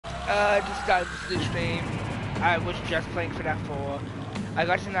Just started the stream. I was just playing FNAF 4. I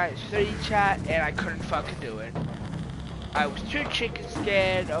got to night 3 chat and I couldn't fucking do it. I was too chicken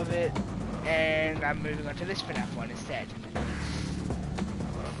scared of it, and I'm moving on to this FNAF one instead.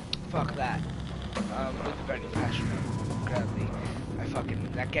 Fuck that. With a burning passion, currently.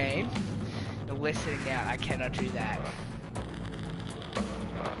 That game. The listening out, I cannot do that.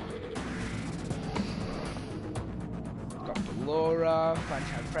 Got Laura,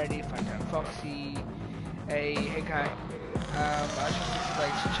 Funtime Freddy, Funtime Foxy. Hey guy. I was just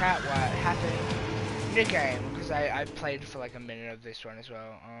explaining to chat what happened. New game, because I played for like a minute of this one as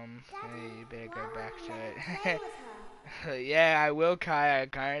well. You better go back to it. Yeah, I will, Kai. I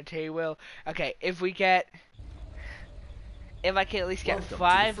guarantee you will. Okay, if I can at least get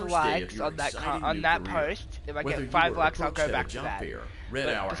 5 likes on that post, if I get 5 likes, I'll go back to that.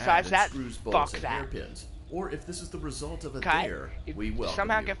 But besides that, fuck that. Or if this is the result of a dare, we will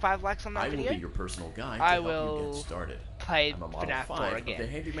somehow get 5 likes on that video. I will be your personal guide to I help will you get started. Play FNAF 4 again.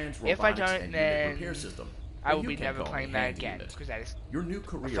 If I don't, then I will be never playing that again, because that is your new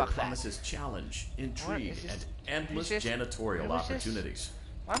career promises challenge, intrigue, and endless janitorial opportunities.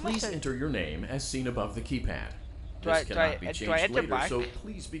 Please enter your name as seen above the keypad. This cannot be changed later, so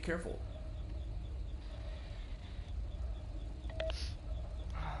please be careful.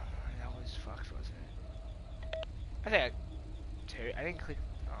 That was fucked, wasn't it? I think I didn't click.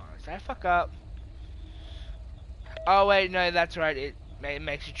 Oh, did I fuck up? Oh wait, no, that's right. It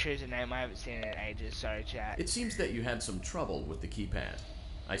makes you choose a name. I haven't seen it in ages. Sorry, chat. It seems that you had some trouble with the keypad.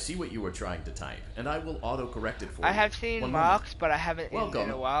 I see what you were trying to type, and I will auto-correct it for you. I have seen marks, but I haven't in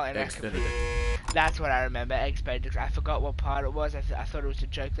a while. And that's what I remember. Eggs Benedict. I forgot what part it was. I thought it was a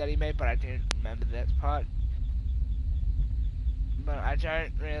joke that he made, but I didn't remember that part. But I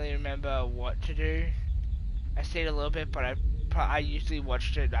don't really remember what to do. I see it a little bit, but I usually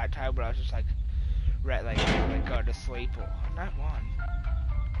watched it at that time where I was just like go to sleep or night 1.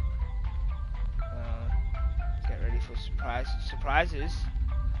 Get ready for surprises.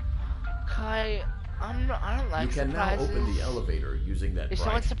 Kai, I don't like surprises. You can now open the elevator using that If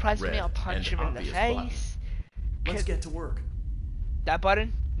someone surprises me, I'll punch him in the face. Let's get to work. That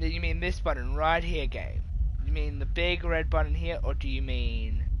button? You mean this button right here, game? You mean the big red button here, or do you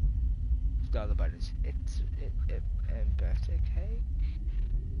mean the other buttons? It's birthday cake.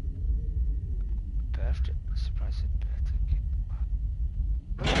 Surprise birthday cake.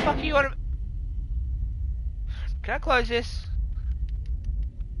 What the fuck are you on? Can I close this?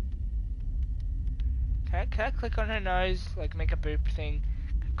 Can I click on her nose, like make a boop thing?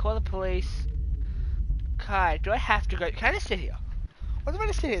 Call the police. Kai, do I have to go? Can I just sit here? What's the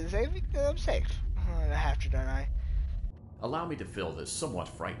matter to sit here? I'm safe. Oh, I have to, don't I? Allow me to fill this somewhat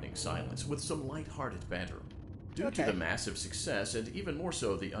frightening silence with some light-hearted banter. Due to the massive success, and even more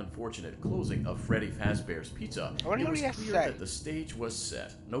so the unfortunate closing of Freddy Fazbear's Pizza, it was clear that the stage was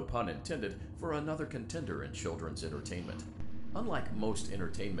set, no pun intended, for another contender in children's entertainment. Unlike most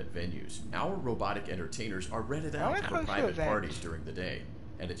entertainment venues, our robotic entertainers are rented out for private parties during the day,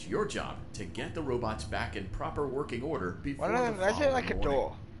 and it's your job to get the robots back in proper working order before the following morning. Is it like a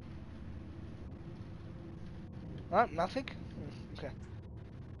door? Oh, nothing? Okay.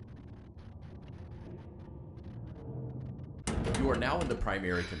 You are now in the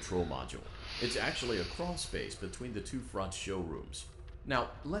primary control module. It's actually a crawl space between the 2 front showrooms. Now,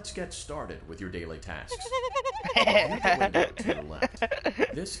 let's get started with your daily tasks. Move the window to the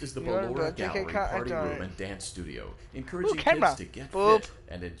left. This is the Ballora Gallery Party Room and Dance Studio, encouraging kids to get fit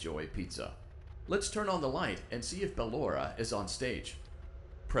and enjoy pizza. Let's turn on the light and see if Ballora is on stage.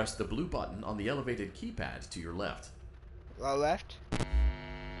 Press the blue button on the elevated keypad to your left. Left?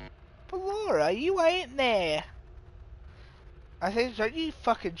 Ballora, you ain't there. I think, don't you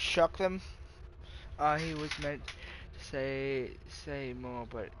fucking shock them? He was meant to say more,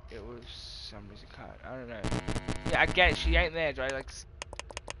 but it was some reason can't. I don't know. Yeah, I get it. She ain't there, do I like?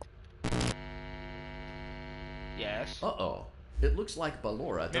 Yes. Uh-oh. It looks like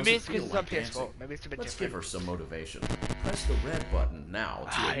Ballora doesn't feel like dancing. Maybe it's a bit Let's different. give her some motivation. Press the red button now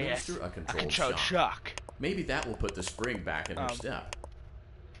to administer a controlled shock. Maybe that will put the spring back in her step.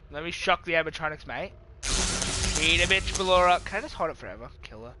 Let me shock the animatronics, mate. Eat a bitch, Ballora. Can I just hold it forever?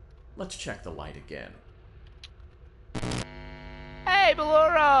 Kill her. Let's check the light again. Hey,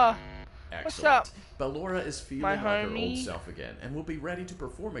 Ballora! Excellent. What's up? Ballora is feeling like her old self again and will be ready to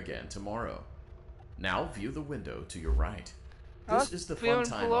perform again tomorrow. Now view the window to your right. This is the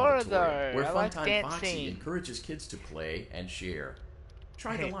Funtime Auditorium, where Funtime Foxy encourages kids to play and share.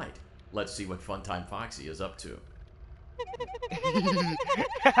 Try the light. Let's see what Funtime Foxy is up to.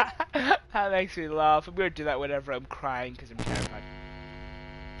 That makes me laugh. I'm going to do that whenever I'm crying because I'm terrified.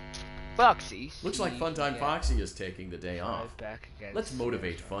 Foxy. Looks like Funtime Foxy is taking the day off. Back against Let's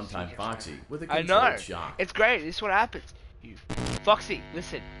motivate Funtime Foxy with a I controlled know. shock. It's great. This is what happens. You, Foxy,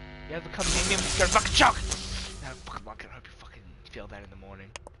 listen. You ever come near me? I'm just gonna fucking shock. No, fucking luck. I hope you fucking feel that in the morning.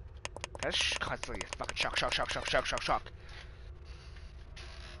 That's constantly a fucking shock, shock, shock, shock, shock, shock, shock.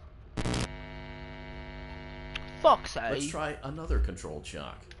 Foxy. Let's try another controlled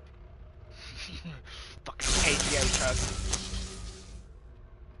shock. Fucking KTO truck.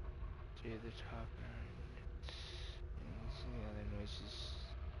 To the top. Other noises.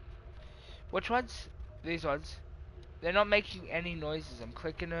 Which ones? These ones. They're not making any noises. I'm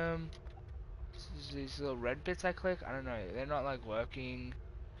clicking them. These little red bits I click. I don't know. They're not like working.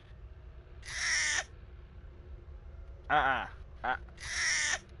 They're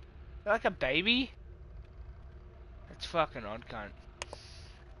like a baby. That's fucking odd, cunt.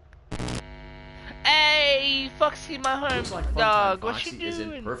 Hey, Foxy, my home Looks like dog. What Foxy you doing? is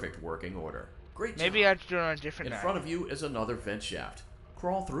in perfect working order. Great job. Maybe I have to do it on a different In night. front of you is another vent shaft.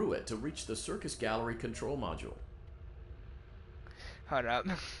 Crawl through it to reach the circus gallery control module. Hold up.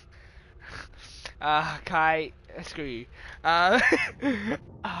 Kai, screw you. Oh,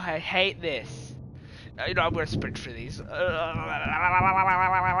 I hate this. You know, I'm gonna sprint for these.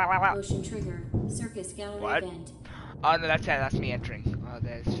 Motion trigger. Circus gallery What? event. Oh no, that's me entering. Oh,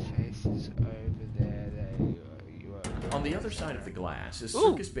 there's faces over there. There you are. On the other side of the glass is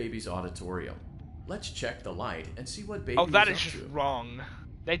Ooh. Circus Baby's auditorium. Let's check the light and see what Baby Oh, that is is up just to. wrong.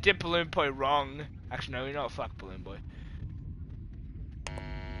 They did Balloon Boy wrong. Actually, no, you're not. Fuck Balloon Boy.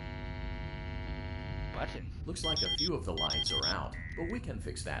 Button. Looks like a few of the lights are out, but we can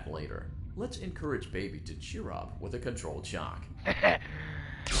fix that later. Let's encourage Baby to cheer up with a controlled shock.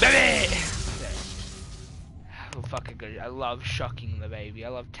 Baby! Oh, fucking good. I love shocking the baby. I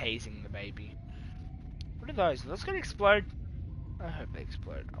love tasing the baby. What are those? Are those gonna explode? I hope they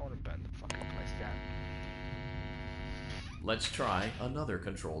explode. I want to burn the fucking place down. Let's try another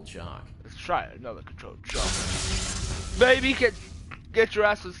controlled shock. Let's try another controlled shock. Baby, get your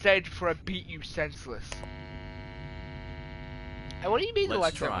ass on stage before I beat you senseless. Hey, what do you mean the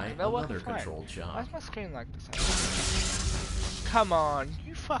Let's lights are try on? They're working another fine. controlled Why shock. is my screen like this? Come on,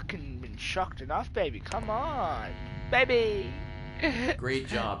 you fucking been shocked enough, baby. Come on, baby. Great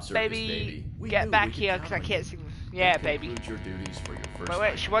job, Circus Baby, Baby. We get knew back we could here count because I on can't you. see. Yeah, That baby. concludes your duties for your first Wait,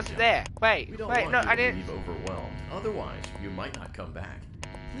 night she in wasn't the there. We Wait, don't wait, want no, you I to didn't. leave overwhelmed. Otherwise, you might not come back.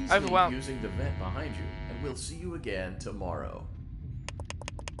 Please Overwhelmed. leave using the vent behind you, and we'll see you again tomorrow.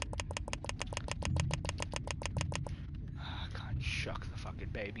 I can't shock the fucking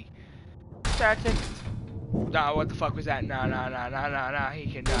baby. That's it. No, what the fuck was that? No,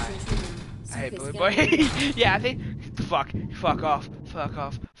 he can die. Motion trigger. I hate Circus Blue Boy. gallery. Yeah, I think. Fuck off, fuck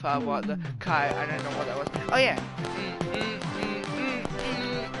what the Kai? I don't know what that was. Oh yeah.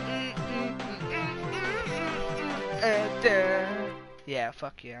 Yeah,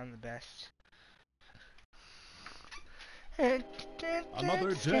 fuck yeah, I'm the best.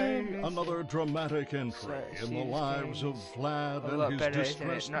 Another day, another dramatic entry in the lives of Vlad and his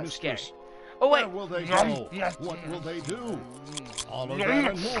distressed mistress. Oh wait. Where will they go? What will they do? All of that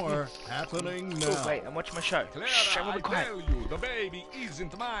and more happening Oh now. wait, I'm watching my show. Clara, Shh, I'm gonna I be quiet. tell you, the baby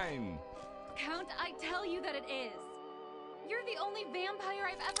isn't mine. Count, I tell you that it is. You're the only vampire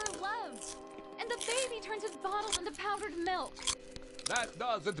I've ever loved. And the baby turns his bottles into powdered milk. That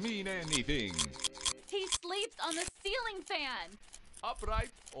doesn't mean anything. He sleeps on the ceiling fan. Upright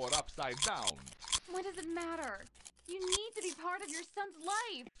or upside down. What does it matter? You need to be part of your son's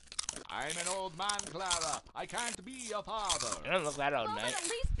life. I'm an old man, Clara. I can't be a father. You don't look that old, Well, then mate. at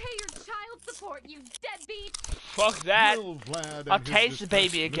least pay your child support, you deadbeat. Fuck that. Will Vlad and I'll his taste the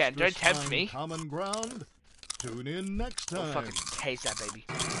baby distressed again. Don't mistress tempt find me. Common ground? Tune in next I'll time. fucking taste that baby.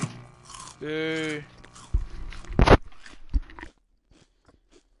 Boo.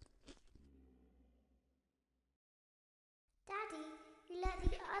 Daddy, you let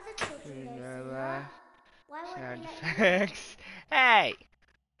the other children go through that. Why won't Sound you let me? effects. Hey!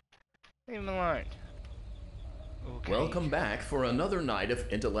 Leave him alone. Okay. Welcome back for another night of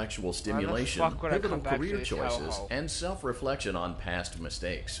intellectual stimulation, fuck would I pivotal come back career to this choices, hellhole? and self-reflection on past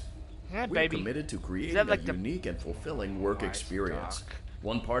mistakes. Yeah, We're baby. committed to creating that like a the- unique and fulfilling work Nice experience. talk.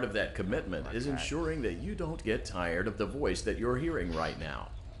 One part of that commitment is that. ensuring that you don't get tired of the voice that you're hearing right now.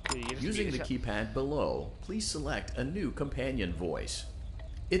 Could you just Using mute the yourself? keypad below, please select a new companion voice.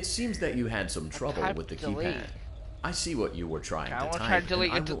 It seems that you had some trouble typed with the delete. keypad. I see what you were trying I to want to type, try to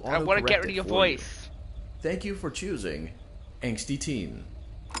delete and your. will I want to get autocorrect rid of it your for you. voice. Thank you for choosing Angsty Teen.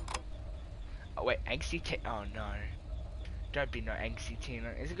 Oh wait, angsty teen. Oh no. Don't be no angsty teen.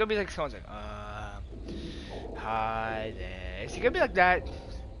 Is it gonna be like someone's like, hi there? Is it gonna be like that?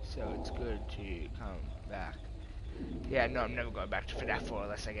 so it's good to come back. Yeah, no, I'm never going back to FNAF 4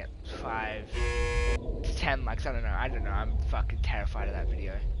 unless I get 5 to 10 likes. I don't know. I'm fucking terrified of that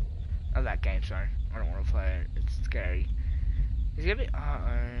video. Of that game, sorry. I don't want to play it. It's scary. Is he gonna be?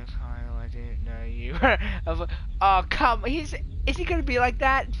 Uh-oh, Kyle, I didn't know you. Oh, come. Is he gonna be like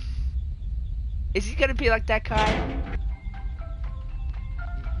that? Is he gonna be like that, Kyle?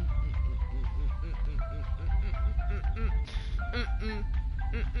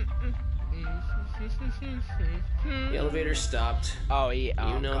 The elevator stopped. Oh, yeah.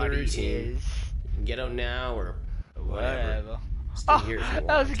 Oh, you know God, the routine. You can get out now or whatever. Stay here if you want.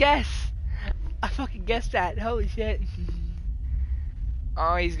 That was a guess. I fucking guessed that. Holy shit.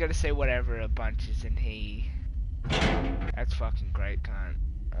 Oh, he's gonna say whatever a bunch, isn't he? That's fucking great, cunt.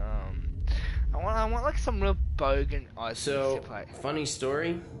 I want like some real bogan odds So, to play. funny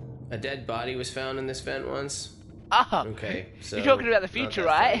story. A dead body was found in this vent once. Oh. Okay, so you're talking about the future,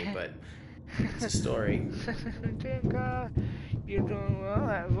 right? Funny, but it's a story. You're doing well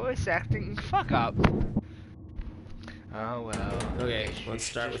at voice acting. Fuck up. Oh well. Okay, let's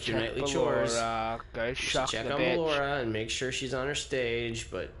start with your nightly chores. Go shock check the on bitch. Laura and make sure she's on her stage,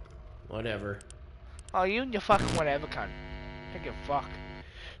 but whatever. Oh, you and your fucking whatever, cunt. Take a fuck.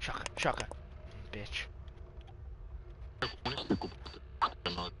 Shocker, bitch.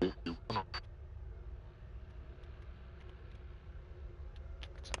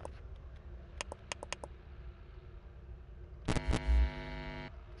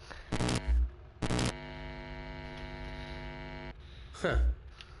 Huh.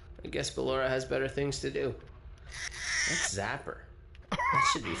 I guess Ballora has better things to do. Let's zap her. That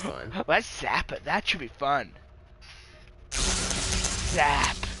should be fun. Let's zap it. That should be fun.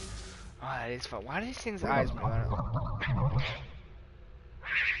 Zap. Oh, that is fun. Why do these things' eyes move?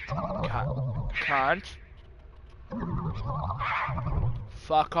 Can't.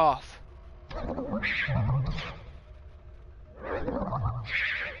 Fuck off.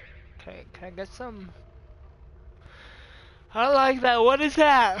 Okay, can I get some? I like that. What is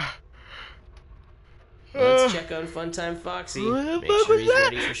that? Let's check on Funtime Foxy. Make sure he's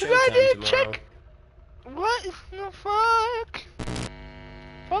ready for showtime tomorrow. Check. What the fuck?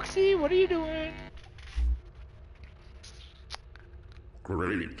 Foxy, what are you doing?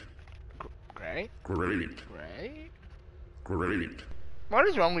 Great. Great. Great. Great. Great. What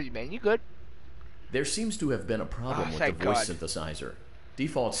is wrong with you, man? You good? There seems to have been a problem with the voice synthesizer.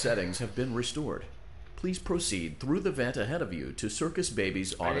 Default settings have been restored. Please proceed through the vent ahead of you to Circus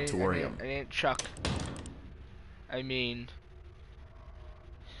Baby's auditorium. I didn't chuck. I mean,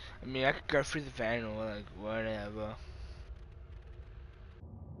 I could go through the van or like whatever.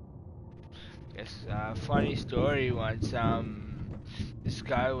 It's a funny story once. This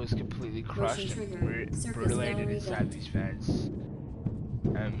guy was completely crushed and mutilated inside these vents.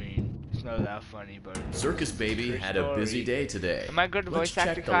 I mean, it's not that funny, but Circus Baby had a busy day today. Am I good at voice acting,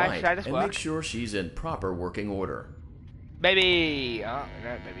 Let's check the light and make sure she's in proper working order. Baby! Oh,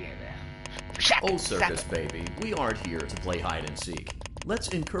 no, baby in there. Oh, Circus Baby, we aren't here to play hide and seek. Let's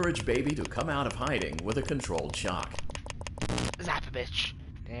encourage Baby to come out of hiding with a controlled shock. Zap a bitch.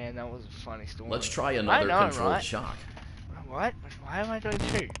 Damn, that was a funny story. Let's try another controlled shock. What? Why am I doing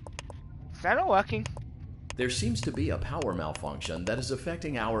two? Is that not working? There seems to be a power malfunction that is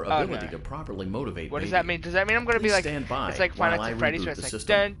affecting our ability to properly motivate What does that mean? Does that mean I'm going to be like... stand by it's like while Final I Freddy's reboot where it's the like...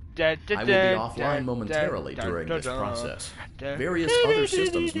 system. I will be offline momentarily during this process. Various other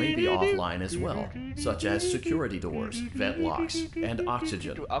systems may be offline as well, such as security doors, vent locks, and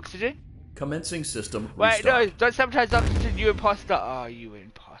oxygen. Oxygen? Commencing system restart. restart. Wait, no, don't sabotage oxygen, you imposter. Oh, you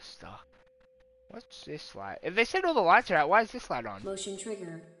imposter. What's this light? If they said all the lights are out, why is this light on? Motion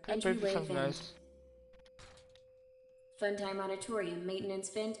trigger. Entryway vent. Funtime Auditorium maintenance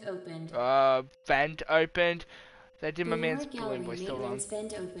vent opened. Vent opened. They did my Ballora man's bullying voice still on.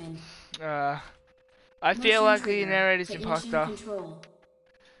 Vent opened. I feel like the narrator's Technician imposter. Control.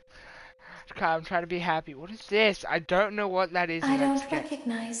 Okay, I'm trying to be happy. What is this? I don't know what that is. I don't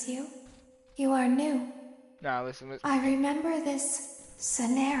recognize you. You are new. No, listen. I remember this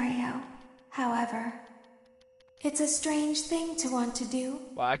scenario. However, it's a strange thing to want to do.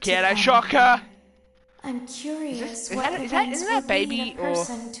 Why can't I shock her? I'm curious Is what events that would baby lead a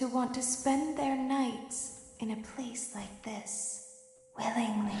person to want to spend their nights in a place like this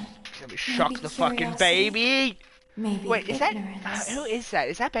willingly. Let me shock the fucking baby. Maybe wait, is that ignorance. who is that?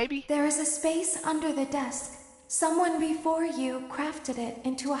 Is that baby? There is a space under the desk. Someone before you crafted it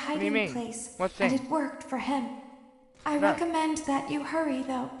into a hiding place, What thing? and it worked for him. I recommend that you hurry,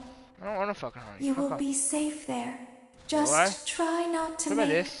 though. I don't want to fucking hurry. You will be safe there. Just try not to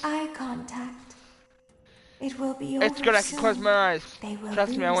make eye contact.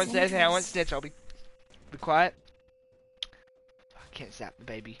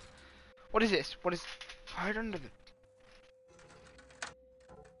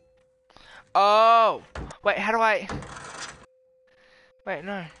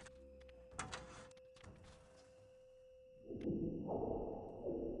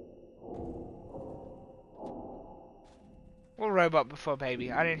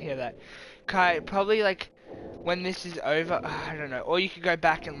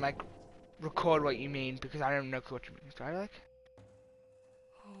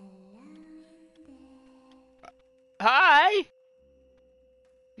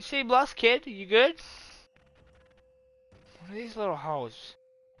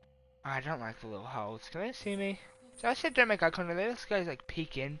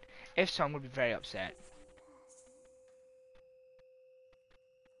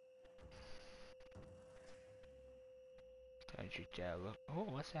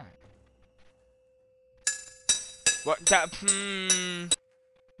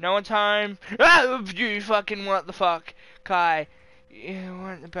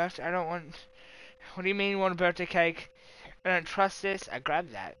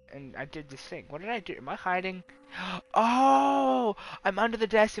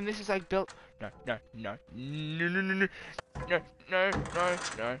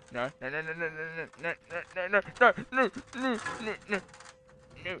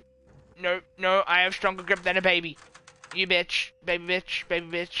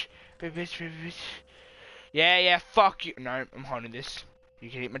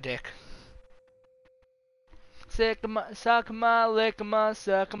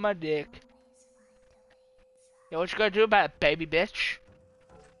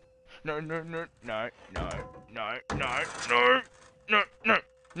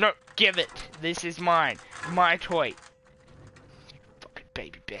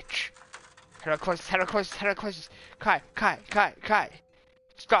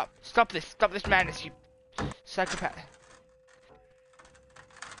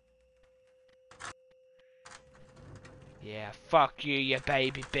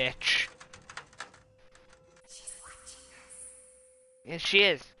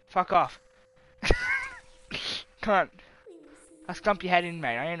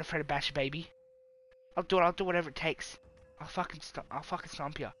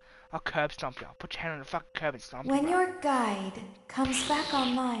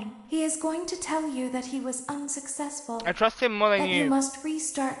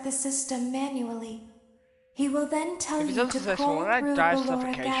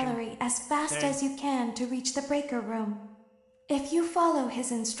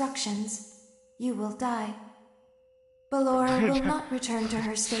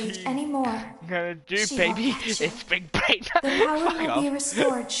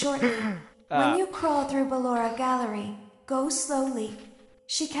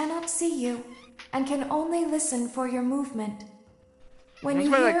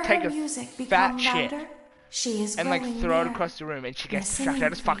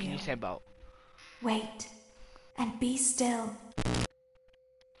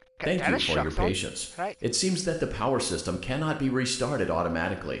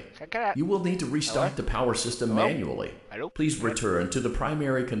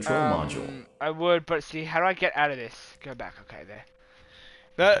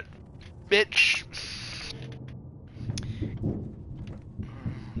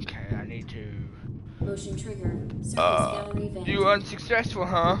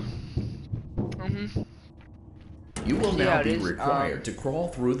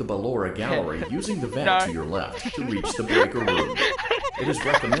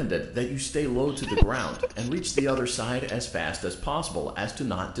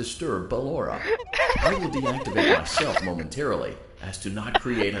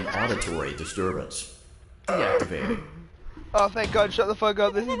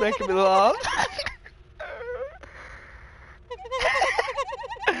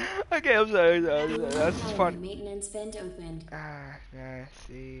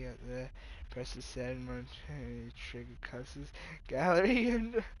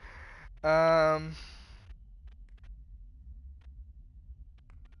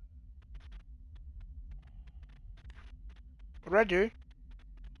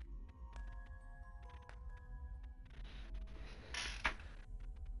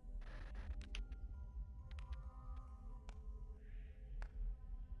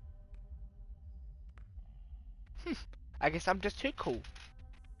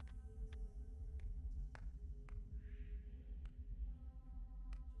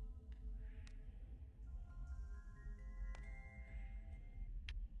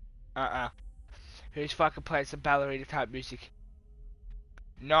 Who's fucking playing some ballerina type music?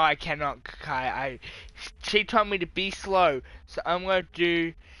 No, I cannot, Kai. She told me to be slow, so I'm gonna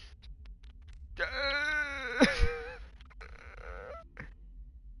do.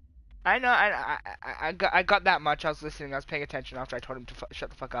 I know. I got that much. I was listening. I was paying attention after I told him to shut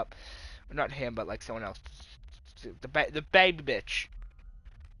the fuck up. Not him, but like someone else. The baby bitch.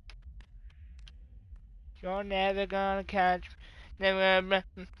 You're never gonna catch. Never.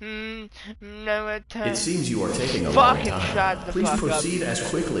 It seems you are taking a long time. Shut the Please fuck proceed up. as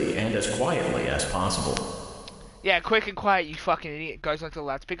quickly and as quietly as possible. Yeah, quick and quiet, you fucking idiot. Goes onto the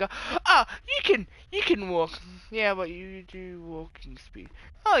loudspeaker. Oh, you can walk. Yeah, but you do walking speed.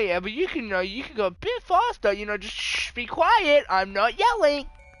 Oh yeah, but you can go a bit faster. Just shh, be quiet. I'm not yelling.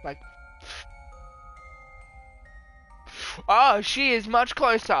 Like. Oh, she is much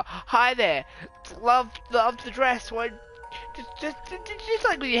closer. Hi there. Love the dress. What? Just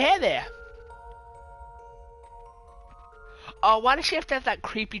like with your hair there. Oh, why does she have to have that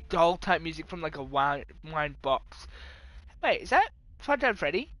creepy doll type music from like a wine box? Wait, is that Funtime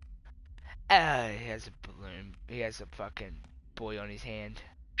Freddy? He has a balloon. He has a fucking boy on his hand.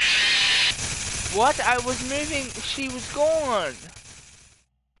 What? I was moving. She was gone.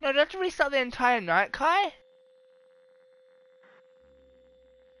 No, do I have to restart the entire night, Kai?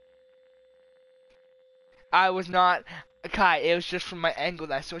 I was not. Kai, it was just from my angle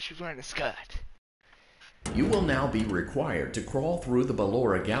that I saw she was wearing a skirt. You will now be required to crawl through the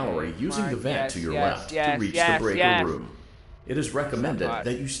Ballora gallery using the vent to your left to reach the breaker room. It is recommended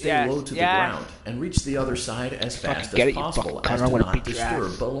that you stay low to the ground and reach the other side as fast as possible as to not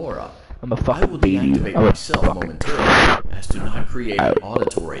disturb Ballora. I will deactivate myself momentarily as to not create an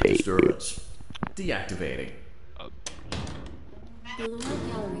auditory disturbance. Deactivating.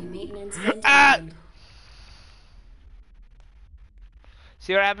 Ballora gallery maintenance vent opened.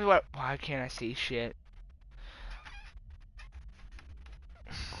 See what happened? Why can't I see shit?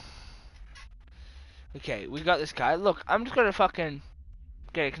 Okay, we got this guy. Look, I'm just gonna fucking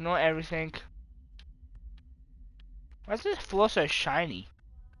ignore everything. Why is this floor so shiny?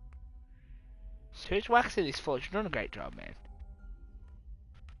 Who's waxing these floors? You're doing a great job, man.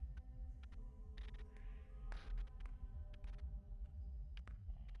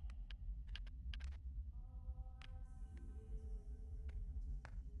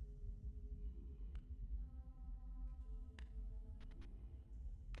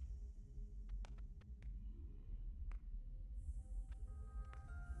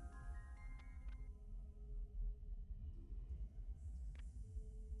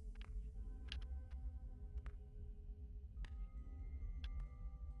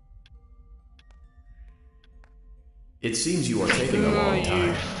 It seems you are taking a long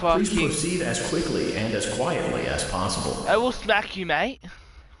time. Please proceed as quickly and as quietly as possible. I will smack you, mate.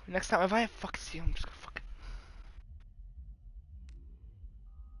 Next time if I fucking see you, I'm just gonna fucking...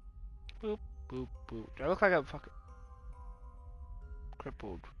 Boop, boop, boop. Do I look like I'm fucking...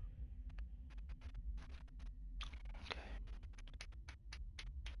 crippled?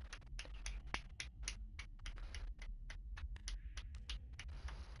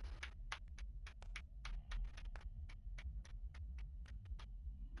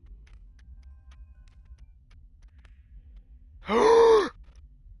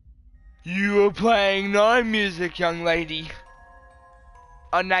 You are playing no music, young lady.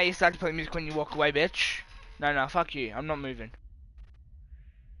 Oh, now you start to play music when you walk away, bitch. No, fuck you. I'm not moving.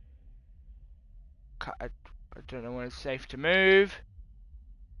 I don't know when it's safe to move.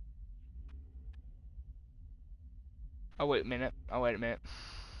 Oh, wait a minute. I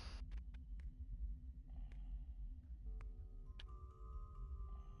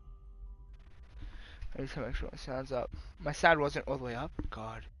need to make sure my sound's up. My sound wasn't all the way up.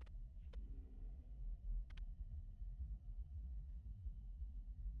 God.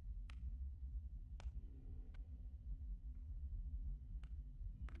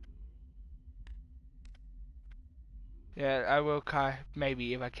 Yeah, I will, Kai.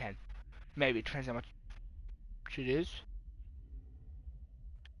 Maybe, if I can. Maybe, it depends how much it is.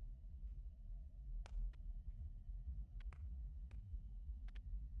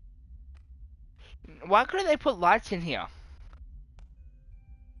 Why couldn't they put lights in here?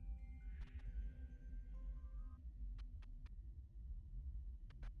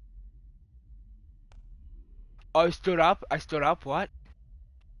 Oh, I stood up, what?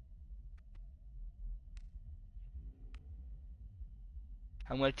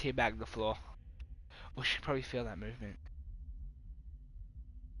 I'm gonna teabag the floor. Oh, she probably feel that movement.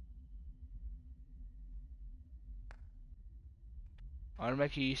 I wanna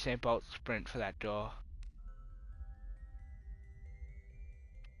make a Usain Bolt sprint for that door.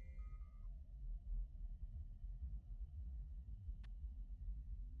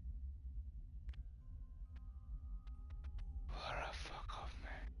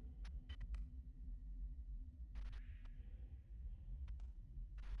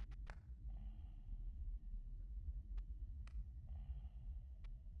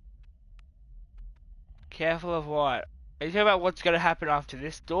 Careful of what? Are you talking about what's gonna happen after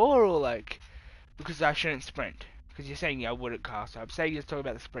this door, or like because I shouldn't sprint? Because you're saying I wouldn't cast. I'm saying you're talking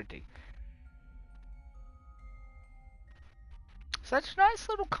about the sprinting. Such nice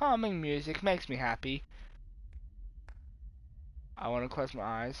little calming music makes me happy. I want to close my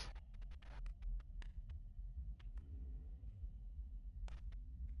eyes.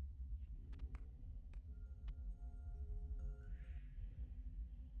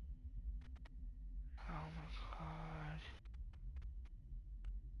 Oh my god.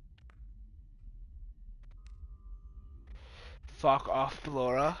 Fuck off,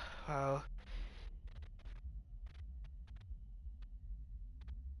 Laura. Oh.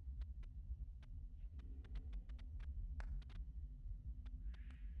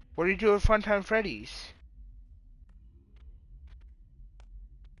 What do you do at Funtime Freddy's?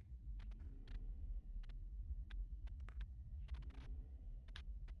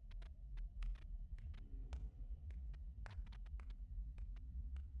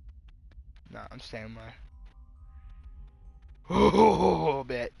 No, I'm staying by. Oh,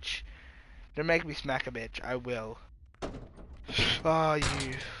 bitch. Don't make me smack a bitch. I will. Oh,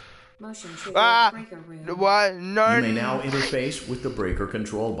 you. Motion trigger breaker room. What? No. You may now interface with the breaker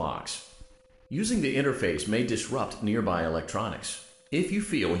control box. Using the interface may disrupt nearby electronics. If you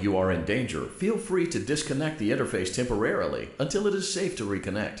feel you are in danger, feel free to disconnect the interface temporarily until it is safe to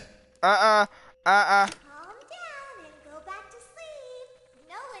reconnect. Calm down and go back to sleep.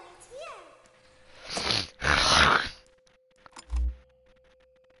 No one is here.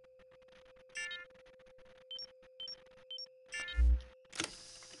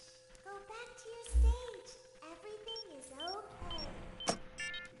 Go back to your stage. Everything is okay.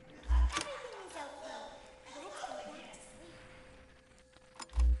 Everything is okay. Let's go back to sleep.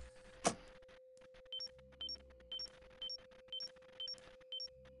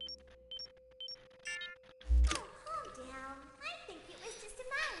 Oh, calm down. I think it was just a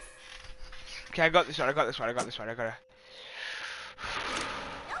mouse. Okay, I got this one. I got it. Nope,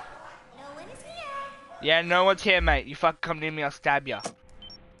 no one is here. Yeah, no one's here, mate. You fucking come near me, I'll stab ya.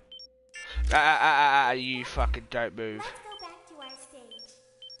 You fucking don't move. Let's go back to our stage.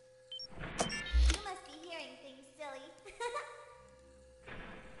 You must be hearing things, silly.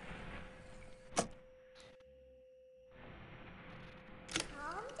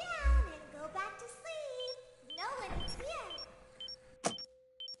 Calm down and go back to sleep. No one is here.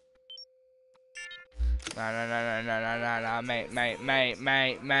 No,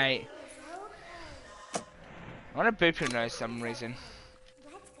 mate. It's okay. I wanna boop your nose for some reason.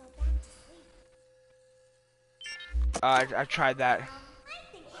 Let's go back to sleep. I tried that. I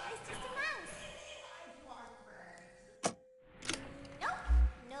think it was just a mouse. Nope,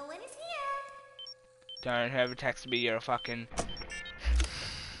 no one is here. Don't ever text me, you're a fucking... It's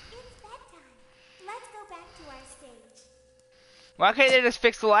bedtime. Let's go back to our stage. Why can't they just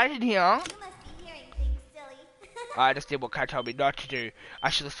fix the light in here? You must be hearing things, silly. I just did what Kai told me not to do. I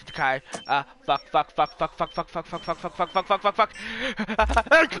should listen to Kai. Fuck.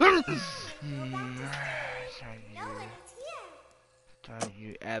 No one is here. Don't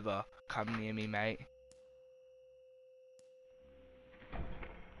you ever come near me, mate.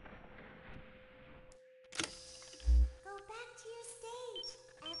 Go back to your stage.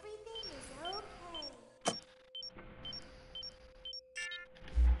 Everything is okay.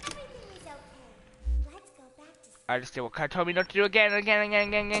 Everything is okay. Let's go back to sleep. I just did what Kai told me not to do again. Calm down. I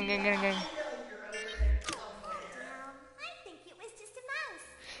think it was just a mouse.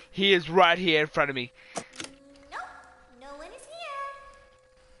 He is right here in front of me. Nope, no one is here.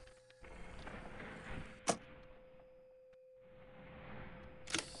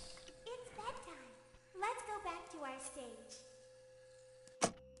 It's bedtime. Let's go back to our stage.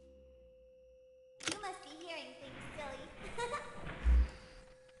 You must be hearing things, silly.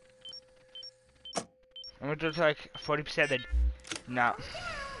 I'm gonna do it to like 40% then. No. Calm down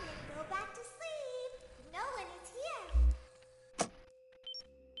and go back to sleep. No one is here.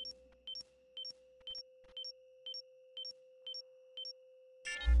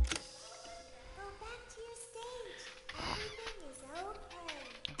 Go back to your stage. Everything is okay.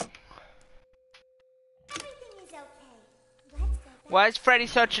 Everything is okay. Let's go back. Why is Freddy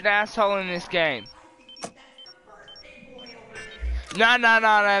such an asshole in this game? No,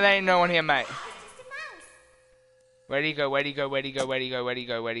 there ain't no one here, mate. It's just a mouse. Where'd he go? Oh, over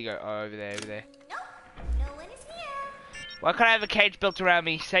there. Nope, no one is here. Why can't I have a cage built around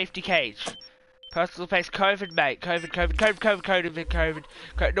me? Safety cage. Personal space, COVID, mate. COVID.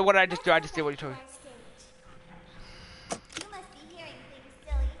 No, what did I just do? I just did what you told me. Our stage. You must be hearing things,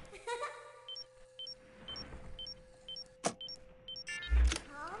 silly.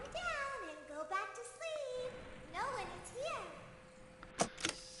 Calm down and go back to sleep.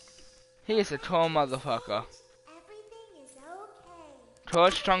 He is a tall motherfucker. Everything is okay.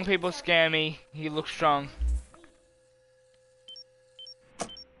 Tall, strong people scare me. He looks strong.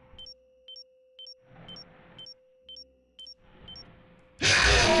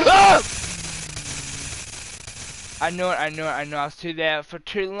 Ah! I knew it, I was too there for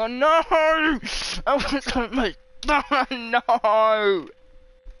too long. No! I was on my... No!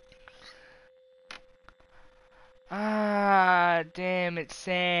 Ah, damn it,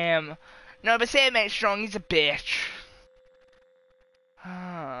 Sam. No, but Sam ain't strong, he's a bitch.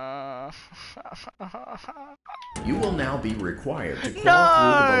 You will now be required to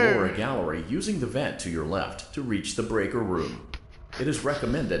crawl through the Ballora gallery using the vent to your left to reach the breaker room. It is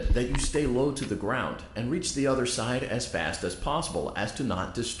recommended that you stay low to the ground and reach the other side as fast as possible as to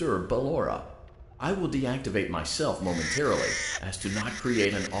not disturb Ballora. I will deactivate myself momentarily as to not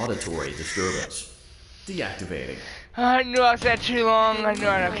create an auditory disturbance. Deactivating. I knew I said too long. I knew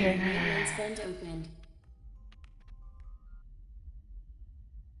I okay.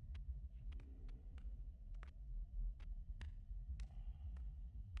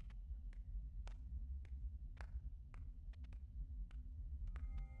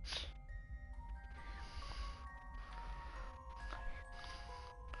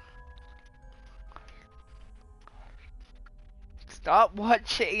 Stop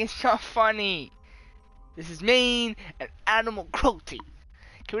watching. It's not funny. This is mean and animal cruelty.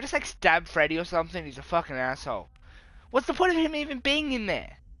 Can we just like stab Freddy or something? He's a fucking asshole. What's the point of him even being in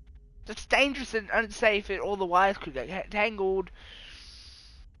there? That's dangerous and unsafe and all the wires could get tangled.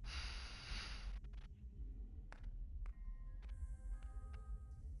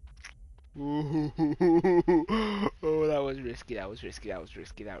 Oh, that was risky, that was risky, that was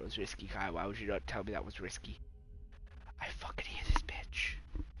risky, that was risky, Kai. Why would you not tell me that was risky? I fucking hear this bitch.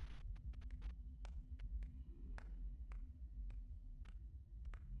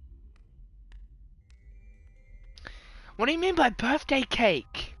 What do you mean by birthday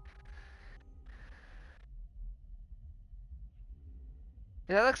cake?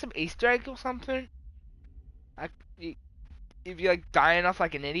 Is that like some Easter egg or something? If you're like dying off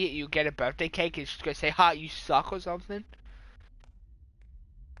like an idiot, you get a birthday cake and it's just gonna say, "Ha, you suck" or something?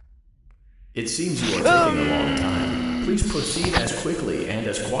 It seems you are taking a long time. Please proceed as quickly and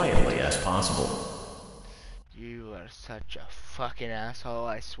as quietly as possible. You are such a fucking asshole.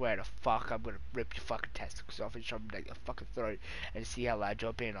 I swear to fuck, I'm gonna rip your fucking testicles off and shove them down your fucking throat and see how loud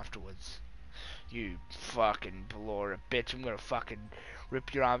you're being afterwards. You fucking Ballora bitch. I'm gonna fucking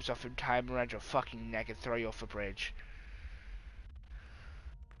rip your arms off and tie them around your fucking neck and throw you off a bridge.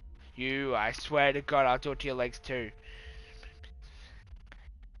 You, I swear to God, I'll do it to your legs too.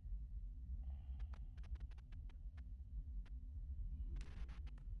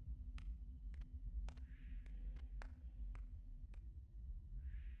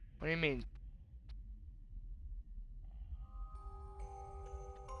 What do you mean?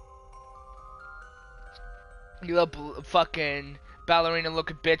 You little fucking ballerina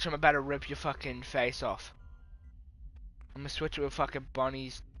looking bitch, I'm about to rip your fucking face off. I'm gonna switch it with fucking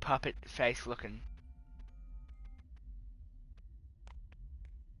Bonnie's puppet face looking.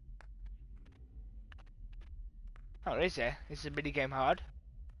 Oh, is there? Is the mini game hard?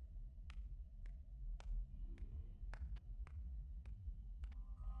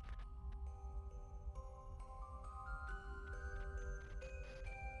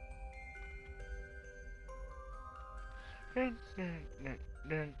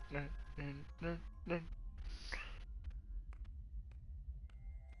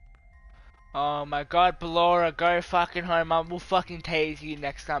 Oh my God, Ballora, go fucking home. I will fucking tase you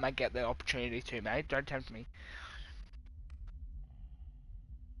next time I get the opportunity to, mate. Don't tempt me.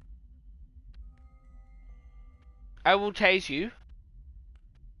 I will tase you.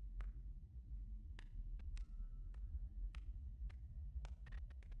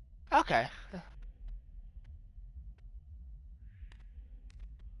 Okay.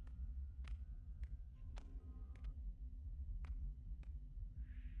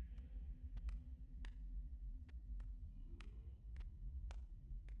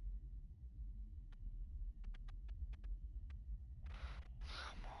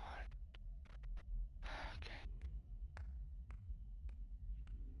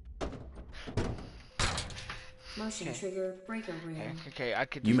 Motion trigger breaker room. Okay, I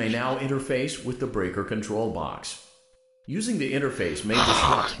could. You may now interface with the breaker control box. Using the interface may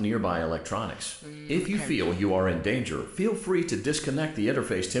disrupt nearby electronics. If you feel you are in danger, feel free to disconnect the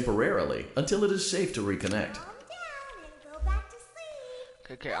interface temporarily until it is safe to reconnect. Calm down and go back to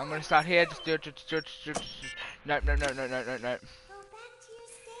sleep. Okay, I'm gonna start here. Just no. Go back to your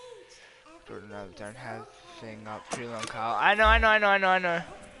stage. Don't have thing up too long, Carl. I know.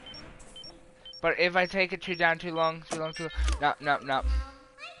 But if I take it too long, no. I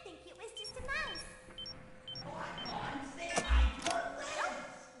think it was just a mouse. Nope,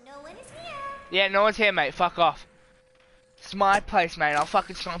 no one is here. Yeah, no one's here, mate. Fuck off. It's my place, mate. I'll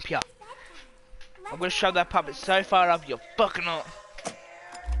fucking stomp you. I'm gonna shove that puppet so far up you're fucking up. You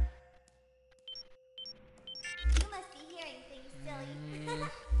must be hearing things, silly.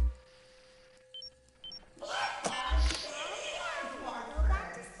 Go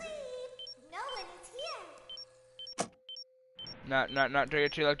back to sleep. No one is here. No. Do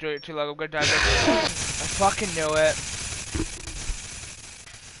it too long. I'm gonna die. I fucking knew it.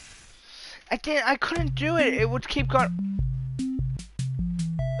 I couldn't do it. It would keep going.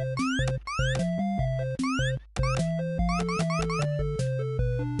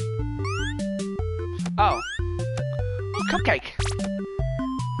 Oh. Ooh, cupcake.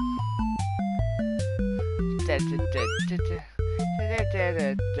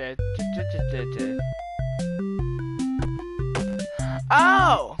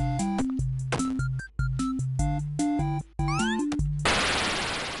 Oh!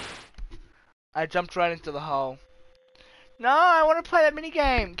 I jumped right into the hole. No, I want to play that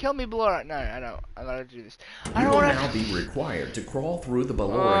minigame. Kill me, Ballora. No, I don't. I gotta do this. I don't want to. You will now be required to crawl through the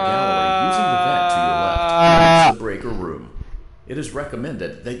Ballora gallery using the vent to your left to reach the breaker room. It is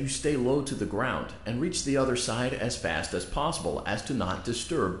recommended that you stay low to the ground and reach the other side as fast as possible as to not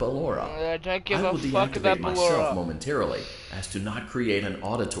disturb Ballora. Don't give I will a fuck deactivate about myself Ballora momentarily as to not create an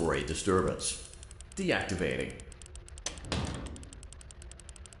auditory disturbance. Deactivating.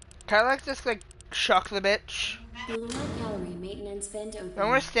 Can I just shock the bitch? Ballora gallery maintenance vent open. I'm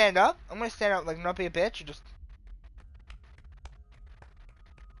gonna stand up. Not be a bitch. Just.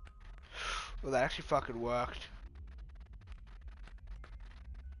 Well, that actually fucking worked.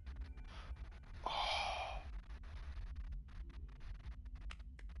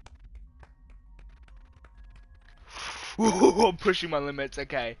 Ooh, I'm pushing my limits.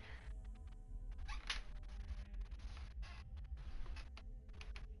 Okay.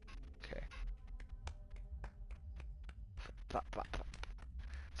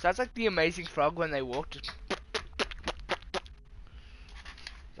 Sounds like the Amazing Frog when they walk. Just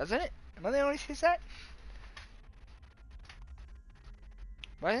doesn't it? Am I the only one who sees that?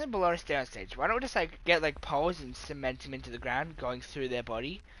 Why isn't Ballora stay on stage? Why don't we just get poles and cement them into the ground, going through their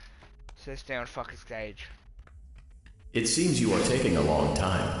body, so they stay on fucking stage? It seems you are taking a long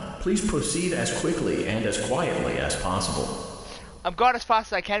time. Please proceed as quickly and as quietly as possible. I'm going as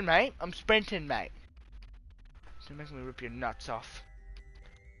fast as I can, mate. I'm sprinting, mate. So make me rip your nuts off.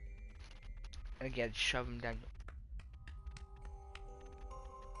 And again, shove them down.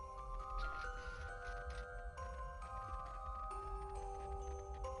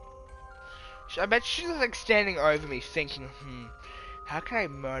 I bet she's standing over me thinking, how can I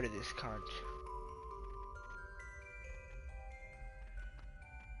murder this cunt?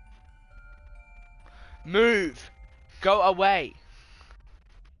 Move! Go away!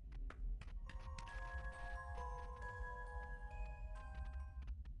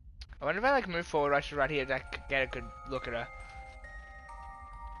 I wonder if I move forward, I should right here to get a good look at her.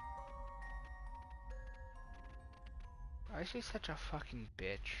 Why is she such a fucking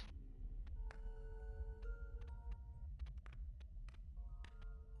bitch?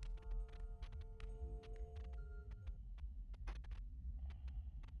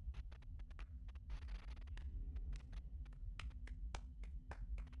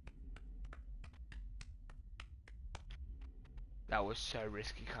 That was so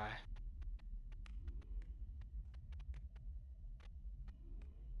risky, Kai.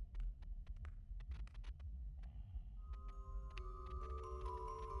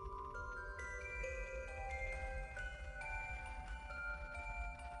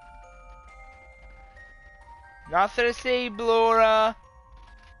 Nothing to see, Ballora.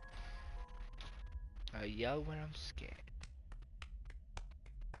 I yell when I'm scared.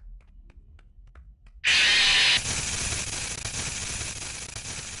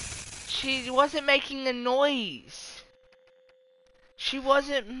 She wasn't making a noise. She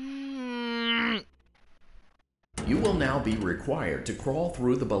wasn't. You will now be required to crawl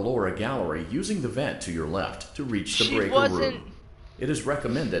through the Ballora gallery using the vent to your left to reach the breaker room. It is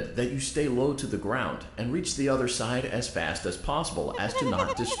recommended that you stay low to the ground and reach the other side as fast as possible as to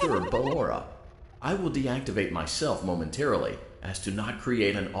not disturb Ballora. I will deactivate myself momentarily as to not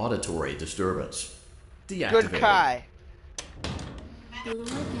create an auditory disturbance. Deactivating. Good Kai.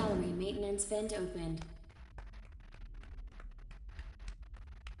 Ballora gallery maintenance vent opened.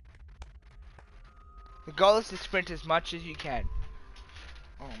 The goal is to sprint as much as you can.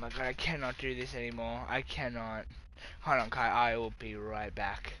 Oh my god, I cannot do this anymore. I cannot. Hold on, Kai. I will be right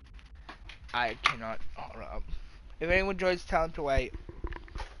back. I cannot. Hold up. If anyone joins, tell them to wait.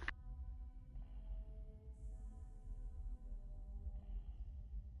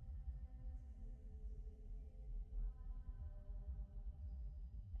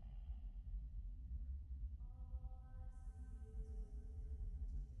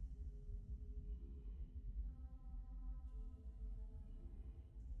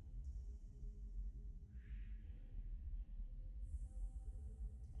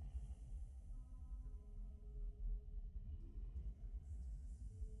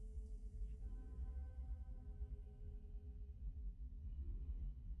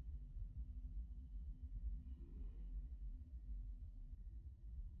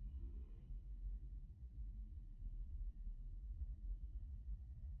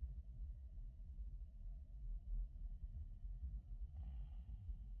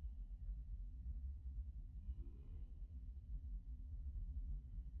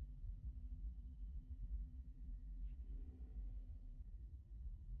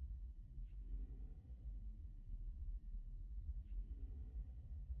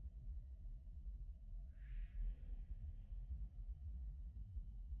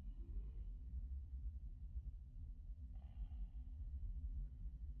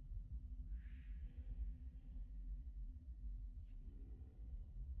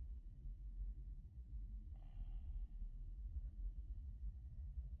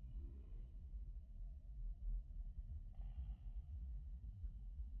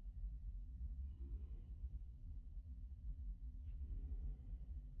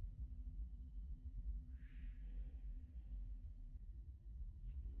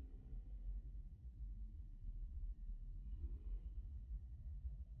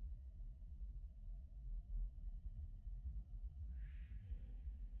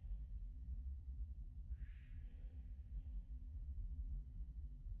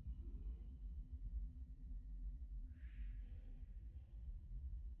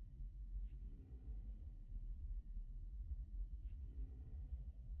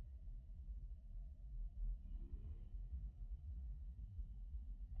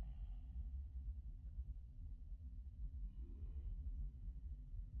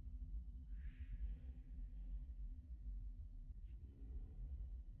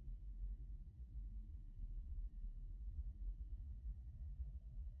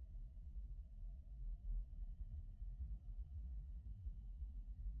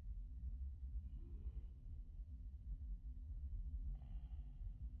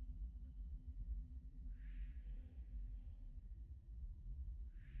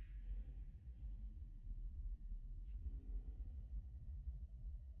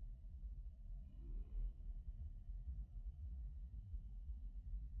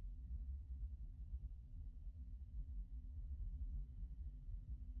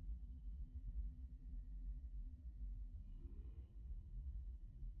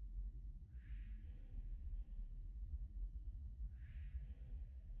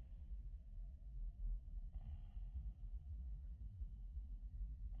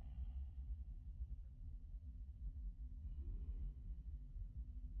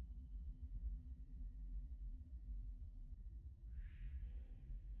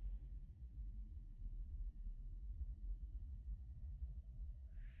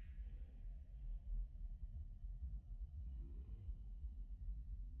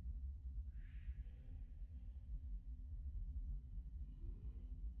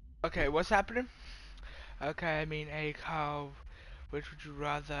 Okay, what's happening? Okay, I mean, a cow. Which would you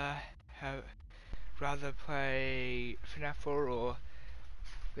rather play FNAF 4 or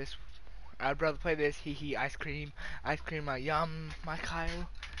this? I'd rather play this. Hee hee. Ice cream. Ice cream. Yum. My Kyle.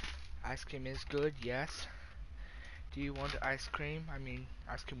 Ice cream is good. Yes. Do you want ice cream? I mean,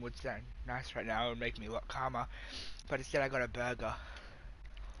 ice cream would sound nice right now and make me look calmer. But instead, I got a burger.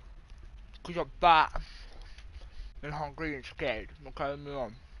 Cause you're fat and hungry and scared. Okay, move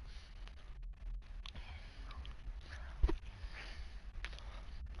on.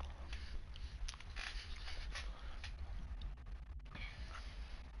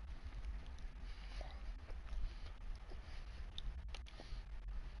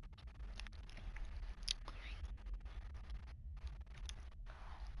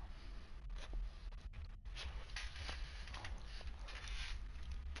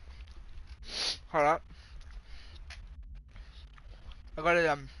 Hold up. I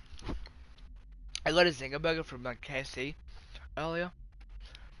got a Zinger burger from like KFC earlier.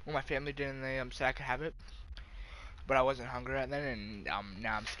 Well, my family did, and they said I could have it, but I wasn't hungry right then, and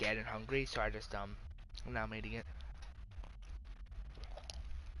now I'm scared and hungry, so I just now I'm eating it.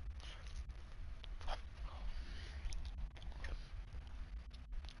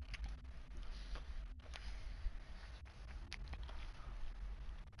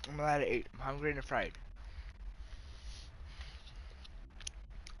 I'm allowed to eat. I'm hungry and afraid.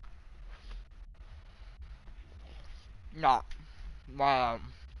 No. Hold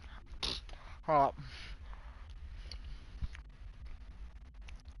up.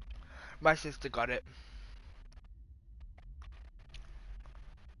 My sister got it.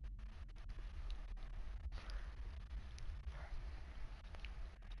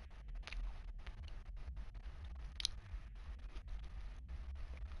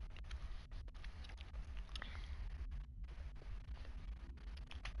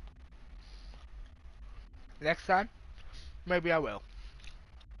 Next time, maybe I will.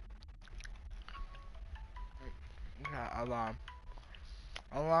 Yeah, alarm.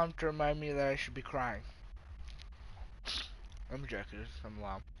 Alarm to remind me that I should be crying. I'm joking, it's some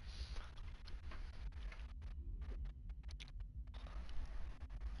alarm.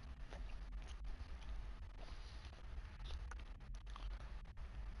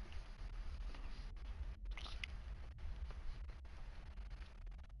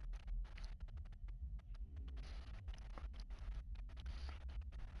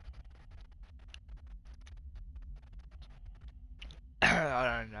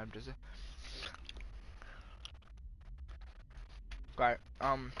 I don't know, I'm just... Got,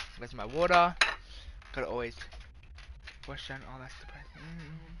 there's my water. Gotta always wash down all that stuff.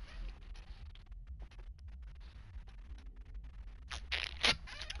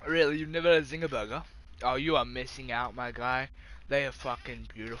 Really, you've never had a Zinger Burger? Oh, you are missing out, my guy. They are fucking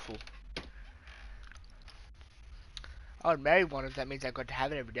beautiful. I would marry one if that means I got to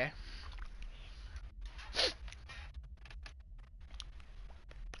have it every day.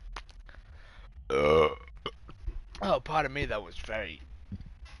 Oh, pardon me, that was very...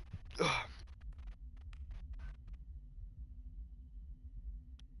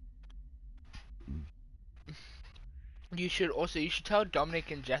 You should tell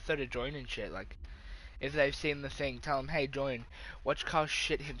Dominic and Jethro to join and shit, like, if they've seen the thing, tell them, hey, join. Watch Carl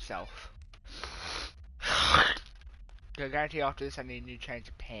shit himself. I guarantee after this I need a new change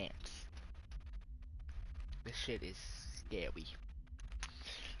of pants. This shit is scary.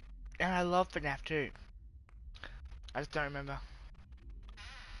 And I love FNAF too. I just don't remember.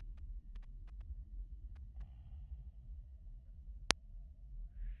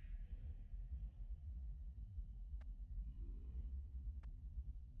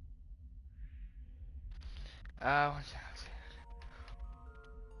 What's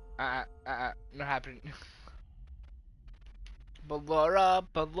that? Not happening. Ballora's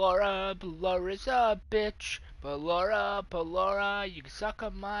a bitch. Ballora, you can suck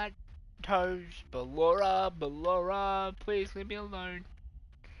on my toes. Ballora, please leave me alone.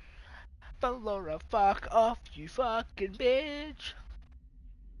 Ballora, fuck off, you fucking bitch.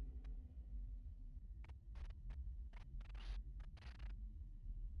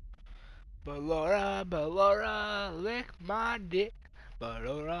 Ballora, lick my dick.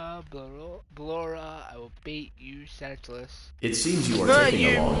 Ballora, I will beat you senseless. It seems you are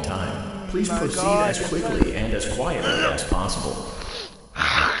taking a long time. Please proceed as quickly and as quietly as possible.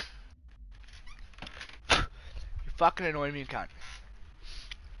 You fucking annoy me, cunt.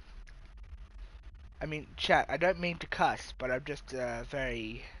 I mean, chat, I don't mean to cuss, but I'm just a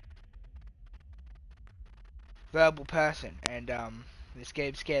very verbal person, and this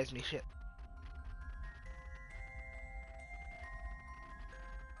game scares me shit.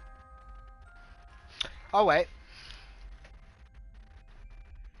 Oh wait.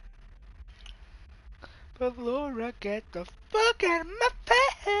 But Laura, get the fuck out of my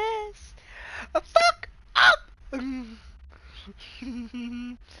face! Fuck up!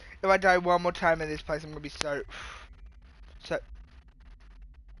 If I die one more time in this place, I'm gonna be so...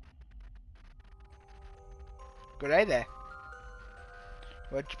 Good day there.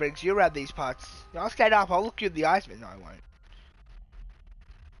 Which brings you around these parts. I'll stand up, I'll look you in the eyes, but no I won't.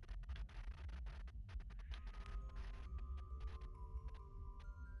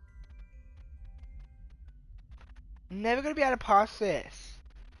 I'm never gonna be able to pass this.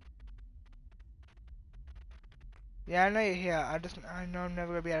 Yeah, I know you're here. I know I'm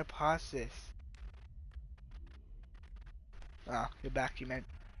never gonna be able to pass this. Oh, you're back, you meant.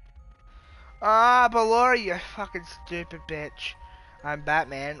 Ah, Ballora, you fucking stupid bitch. I'm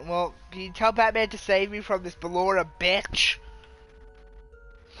Batman. Well, can you tell Batman to save me from this Ballora bitch?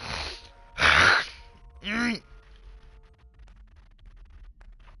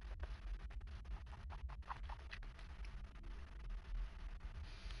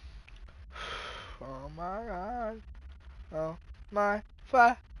 Oh my god. Oh my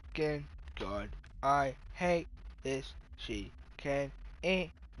fucking god. I hate this. She can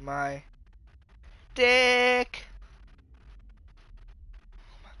eat my dick.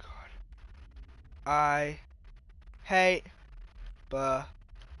 Oh my god. I hate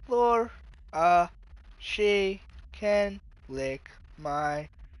Ballora. She can lick my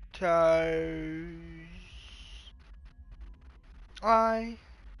toes. I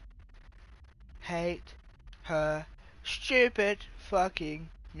hate her stupid fucking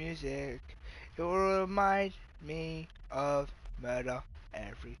music. It will remind me of murder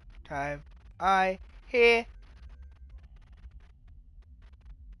every time I hear.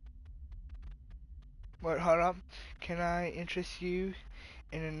 Wait, hold up. Can I interest you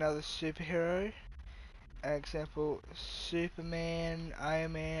in another superhero? Example, Superman,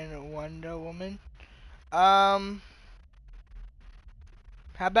 Iron Man, Wonder Woman. How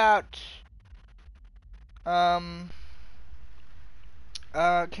about, can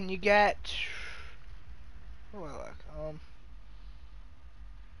you get,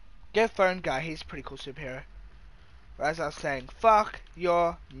 get Phone Guy, he's a pretty cool superhero. As I was saying, fuck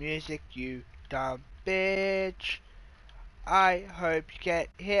your music, you dumb bitch. I hope you get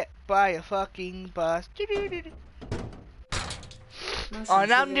hit by a fucking bus. Oh,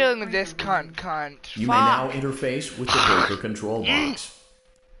 now I'm dealing with this cunt. You may now interface with the breaker control box.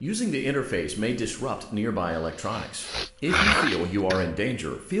 Using the interface may disrupt nearby electronics. If you feel you are in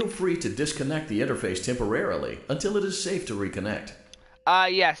danger, feel free to disconnect the interface temporarily until it is safe to reconnect.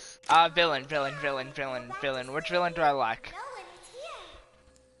 Yes. Villain. Which villain do I like?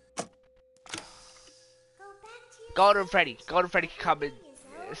 Golden Freddy. Golden Freddy can come and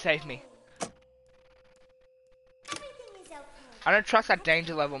save me. I don't trust that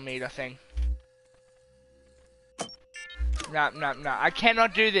danger level meter thing. No. I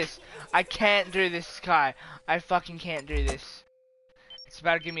cannot do this. I can't do this, Sky. I fucking can't do this. It's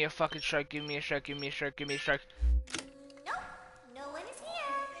about to give me a fucking stroke. Give me a stroke. Give me a stroke. Give me a stroke. Nope. No one is here.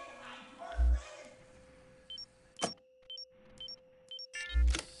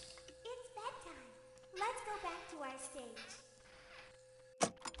 It's bedtime. Let's go back to our stage.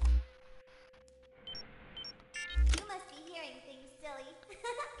 You must be hearing things, silly.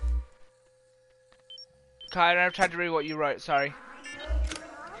 Kai, I don't have time to read what you wrote. Sorry. Calm down and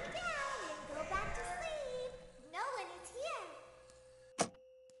go back to sleep. No one is here.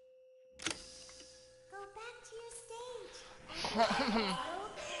 Go back to your stage.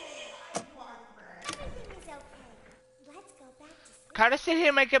 Everything is okay. Let's go back to sleep. Can I just sit here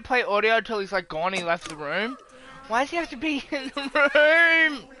and make it play audio until he's like gone? He left the room. Why does he have to be in the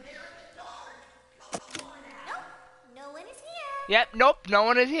room? Nope. No one is here. Yep. Nope. No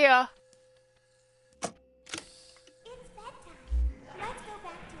one is here. It's bedtime. Let's go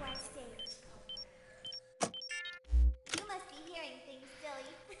back to our stage. You must be hearing things,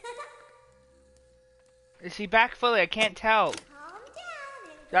 silly. Is he back fully? I can't tell. Calm down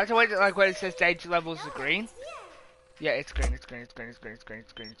and That's the way that, like, when it says stage levels no are green. one is here. Yeah, it's green. It's green. It's green. It's green. It's green.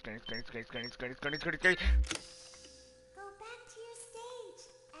 It's green. It's green. It's green. It's green. It's green. It's green. It's green. It's green. It's green. Go back to your stage.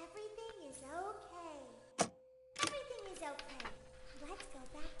 Everything is okay. Everything is okay. Let's go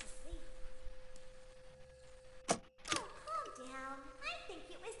back to sleep. Oh, calm down. I think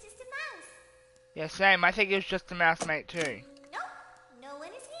it was just a mouse. Yeah, same. I think it was just a mouse mate too. Nope. No one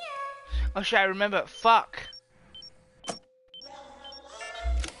is here. Oh shit, I remember. Fuck. It's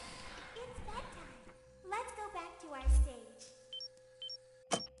bedtime. Let's go back to our stage.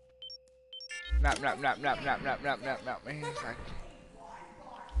 No. He's like...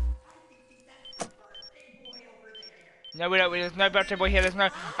 No, we don't. There's no birthday boy here. There's no...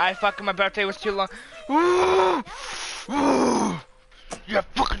 fucking my birthday was too long. You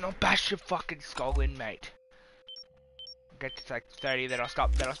fucking don't bash your fucking skull in, mate. Get to like 30, then I'll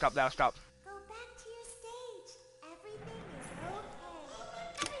stop. Go back to your stage. Everything is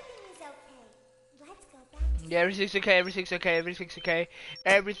okay. Everything is okay. Let's go back to Yeah, everything's okay. Everything's okay. Everything's okay.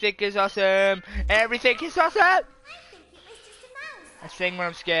 Everything is awesome. Everything is awesome. I think it was just a mouse. I sing when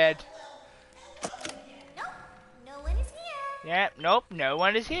I'm scared. Nope. No one is here. Yeah, nope, no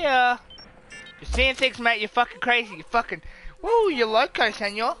one is here. You're seeing things, mate. You're fucking crazy. You fucking... Woo, you're loco,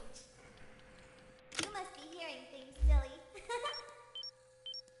 senor. You must be hearing things, silly.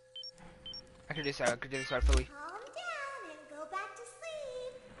 I could do this. I could do this right fully. Calm down and go back to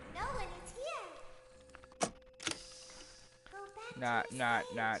sleep. No one is here. Go back to your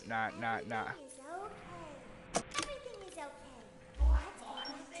stage. Everything is okay. Everything is okay. Let's go back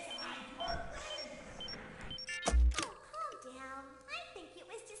to sleep. Oh, calm down. I think it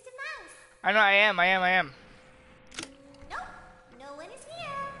was just a mouse. I know, I am. Nope. No one is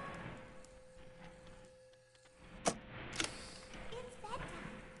here. It's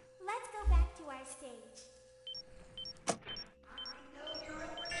bedtime. Let's go back to our stage. You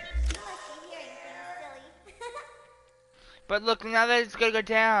must be hearing things, silly. But look, now that it's gonna go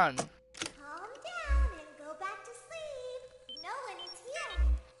down. Calm down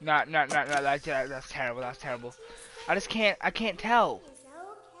No, that's terrible, that's terrible. I can't tell.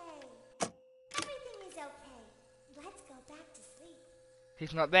 Everything is okay. Let's go back to sleep.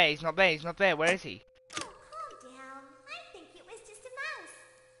 He's not there, where is he? Oh, calm down. I think it was just a mouse.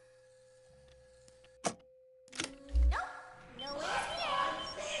 Nope, no one's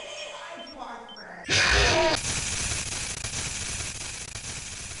here.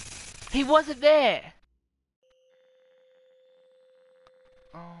 He wasn't there!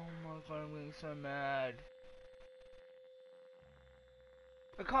 Oh my god, I'm getting so mad.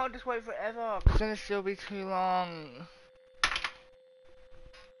 I can't just wait forever, because then it'll still be too long.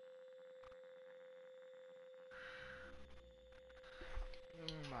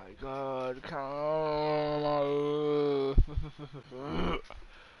 Oh my god, come on.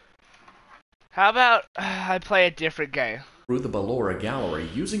 How about I play a different game? Through the Ballora Gallery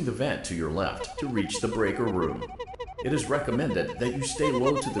using the vent to your left to reach the breaker room. It is recommended that you stay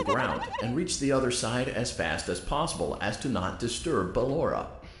low to the ground and reach the other side as fast as possible as to not disturb Ballora.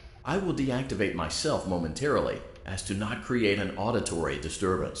 I will deactivate myself momentarily as to not create an auditory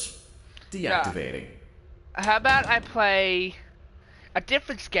disturbance. Deactivating. How about I play a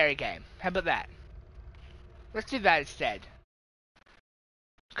different scary game? How about that? Let's do that instead.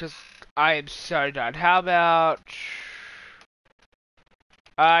 Because I am so done. How about...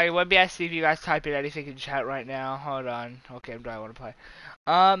 I won't be able to see if you guys type in anything in chat right now. Hold on. What game do I want to play?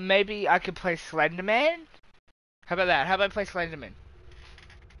 Maybe I could play Slenderman? How about that? How about I play Slenderman?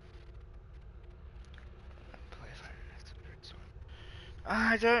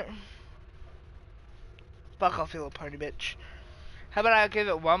 I don't... Fuck off, you little pony bitch. How about I give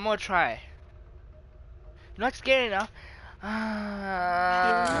it one more try? Not scary enough.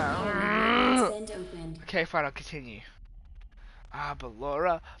 Okay, fine, I'll continue.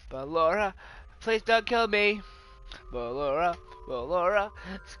 Ballora, please don't kill me. Ballora,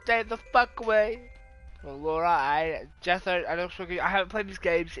 stay the fuck away. Ballora, I haven't played these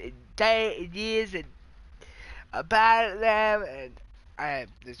games in years and I'm bad at them, and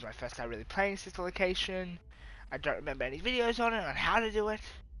this is my first time really playing Sister Location. I don't remember any videos on it on how to do it.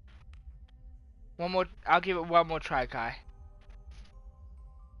 I'll give it one more try, Kai.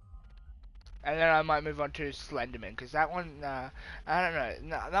 And then I might move on to Slenderman, because that one, I don't know.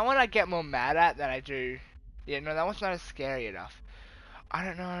 No, that one I get more mad at than I do. Yeah, no, that one's not as scary enough. I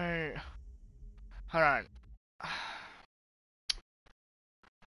don't know. Hold on.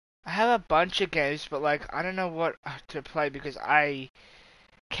 I have a bunch of games, but like, I don't know what to play because I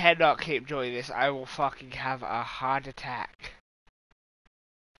cannot keep doing this. I will fucking have a heart attack.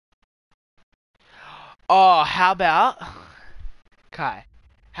 Oh, how about... Kai,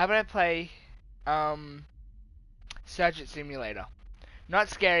 how about I play... Surgeon Simulator. Not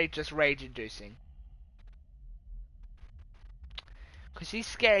scary, just rage-inducing. Because these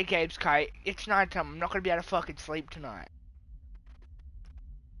scary games, Kai, it's nighttime. I'm not going to be able to fucking sleep tonight.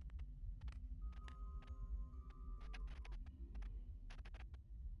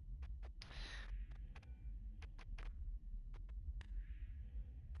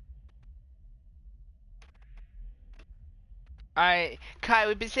 Kai,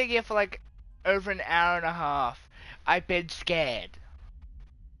 we've been sitting here for like over an hour and a half. I've been scared.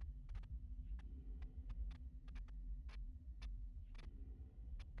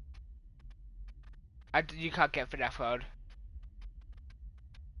 You can't get FNAF World.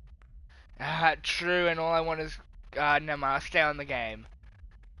 True, and all I want is... never mind, I'll stay on the game.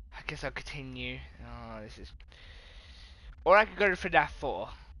 I guess I'll continue. Oh, this is... Or I could go to FNAF 4.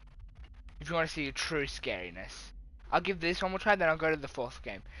 If you want to see the true scariness. I'll give this one more try, then I'll go to the fourth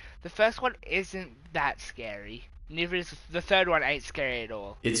game. The first one isn't that scary. Neither is the third one ain't scary at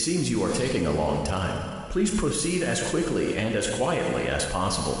all. It seems you are taking a long time. Please proceed as quickly and as quietly as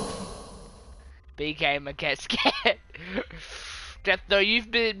possible. B-gamer, get scared. Death, though,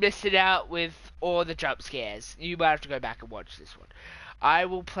 you've been missing out with all the jump scares. You might have to go back and watch this one. I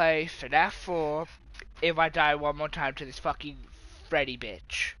will play FNAF 4 if I die one more time to this fucking Freddy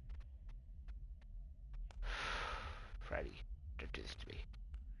bitch. Freddy, don't do this to me.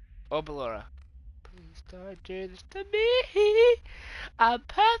 Oh, Ballora. Please don't do this to me. I'm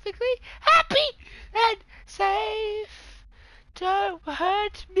perfectly happy and safe. Don't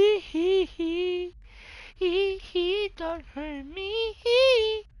hurt me. Don't hurt me.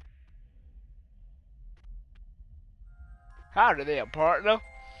 Howdy there, partner.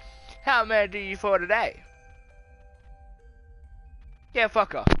 How may I do you for today? Yeah,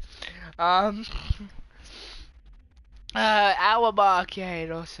 fuck off. Our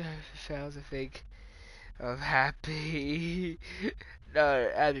arcade also fails a think of happy. No,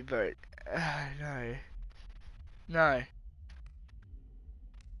 happy bird. No. No.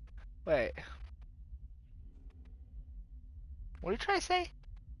 Wait. What are you trying to say?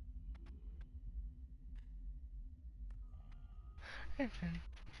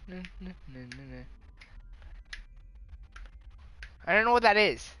 I don't know what that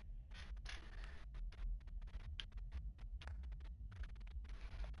is.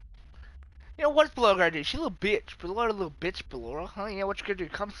 You know what's Ballora gonna do? She's a little bitch. Ballora, little bitch, Ballora. Huh? You know what you gonna do?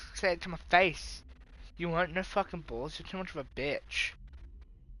 Come say it to my face. You want no fucking balls? You're too much of a bitch.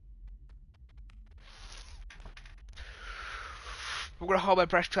 We're gonna hold my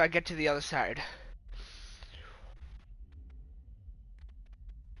breath till I get to the other side.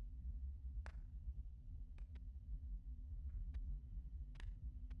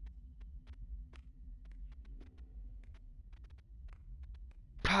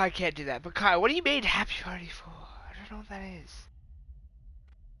 I can't do that. But Kai, what do you mean happy party for? I don't know what that is.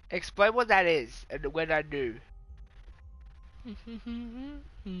 Explain what that is and when I do.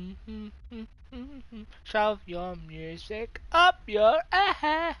 Shove your music up your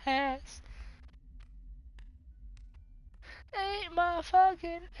ass. Ain't my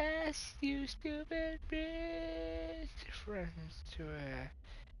fucking ass, you stupid bitch. Friends to a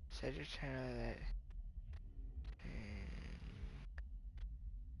set your channel that.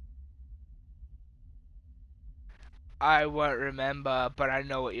 I won't remember, but I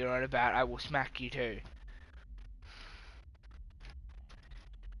know what you're on about. I will smack you too.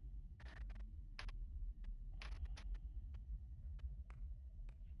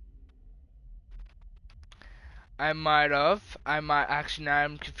 I might have. I might actually. Now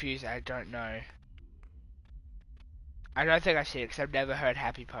I'm confused. I don't know. I don't think I've seen it because I've never heard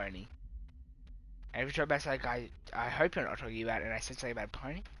Happy Pony. Every time I say like I hope you're not talking about it, and I said something about a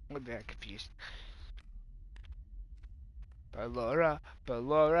pony. I'm a bit confused. Ballora,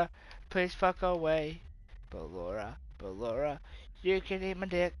 Ballora, please fuck away. Ballora, Ballora, you can eat my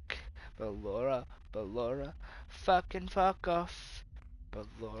dick. Ballora, Ballora, fucking fuck off.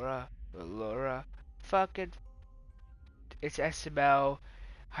 Ballora, Ballora, fucking. It's SML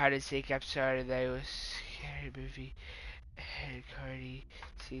hide and seek episode, and they was scary movie. And Cody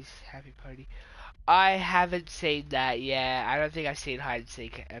sees Happy Party. I haven't seen that yet. I don't think I've seen hide and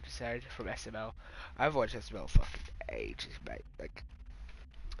seek episode from SML. I've watched SML fucking ages, mate. Like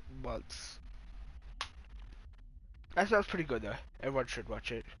months. That sounds pretty good though. Everyone should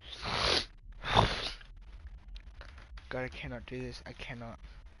watch it. God, I cannot do this. I cannot.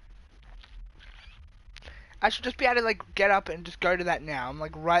 I should just be able to like get up and just go to that now. I'm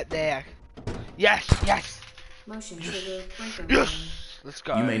like right there. Yes, yes. Motion trigger breaker. Yes. Let's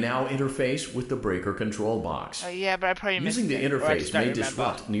go. You may now interface with the breaker control box. Yeah, but I probably Using the interface may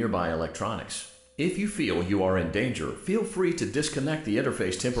disrupt nearby electronics. If you feel you are in danger, feel free to disconnect the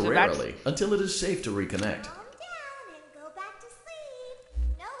interface temporarily until it is safe to reconnect. Calm down and go back to sleep.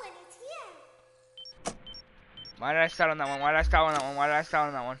 No one is here. Why did I start on that one? Why did I start on that one? Why did I start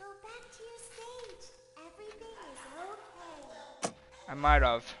on that one? Go back to your stage. Everything is okay. I might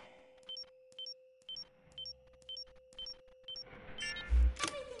have.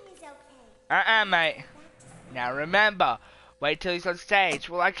 Everything is okay. Mate. Now remember, wait till he's on stage.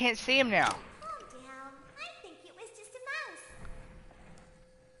 Well, I can't see him now. Calm down. I think it was just a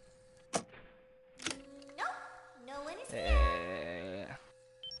mouse. Nope. No one is here.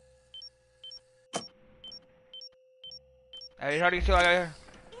 Are you trying to get to like a...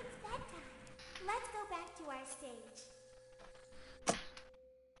 It's bedtime. Let's go back to our stage.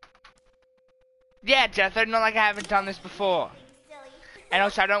 Yeah, Jeff, I not like I haven't done this before. Silly. And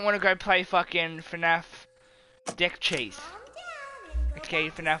also, I don't want to go play fucking FNAF Dick Cheese. Calm down and go Okay,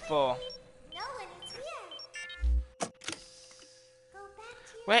 back to FNAF 4. sleep. No one is here. Go back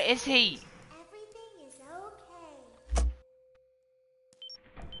to your Where is he? Everything is okay.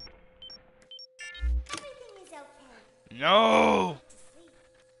 Everything is okay. No! To sleep.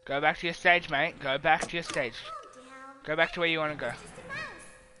 Go back to your stage, mate. Go back to your stage. Calm down. Go back to where you want to go. Just a mouse.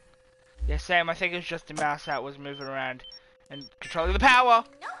 Yeah, Sam, I think it was just the mouse that was moving around and controlling the power.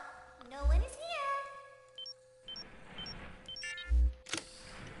 Nope. No one is here.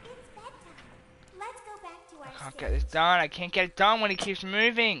 It's bedtime. Let's go back to our I can't stage. get this done. I can't get it done when he keeps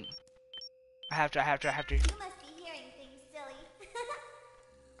moving. I have to. You must be hearing things, silly.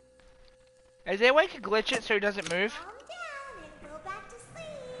 Is there a way to glitch it so he doesn't move? Calm down and go back to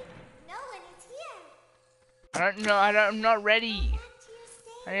sleep. No one is here. I don't know. I'm not ready. Back to your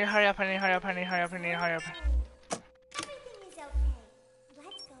stage. I need to hurry up. I need to hurry up. I need to hurry up. I need to hurry up. Everything is okay.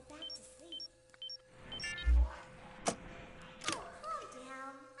 Let's go back to sleep. Oh, calm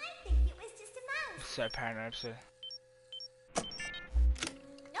down. I think it was just a mouse. So paranoid. So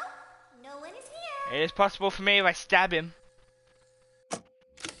Nope. No one is here. it is possible for me if I stab him.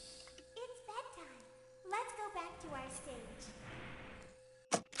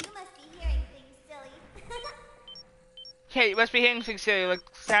 You must be hearing things silly, like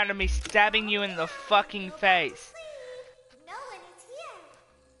the sound of me stabbing you in the fucking face. No one is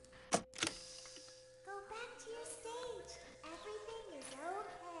here. Go back to your stage. Everything is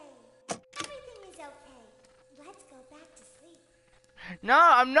okay. Everything is okay. Let's go back to sleep. No,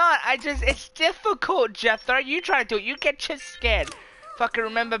 I'm not. It's difficult, Jethro. You try to do it. You get just scared. Fucking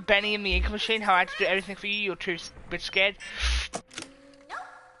remember Benny and the ink machine, how I had to do everything for you? You're too bitch scared. Nope.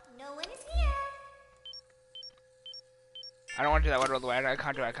 No one is here. I don't want to do that one all the way. I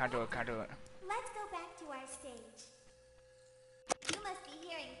can't do it. I can't do it. I can't do it. Let's go back to our stage. You must be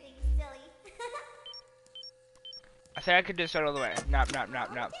hearing things silly. I think I could do this all the way. Nope, nope, nope,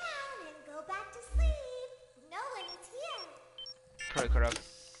 nope. Calm down and go back to sleep. No one is here. Probably could have.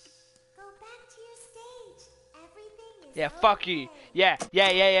 Go back to your stage. Everything is Yeah, okay. fuck you. Yeah,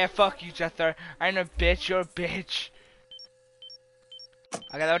 fuck you, Jethro. I ain't a bitch, you're a bitch.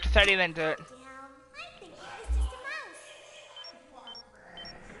 I got that to 30 then do it. Down. I think it was just a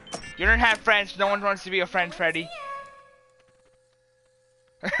mouse. You don't have friends, no one wants to be your friend, Freddy.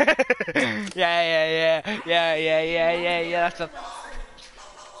 yeah, that's a...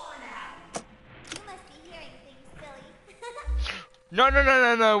 You must be hearing things silly.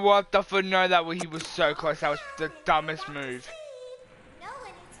 No, what the fuck? No, he was so close, that was the dumbest move. No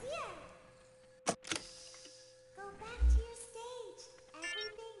one is here. Go back to your stage.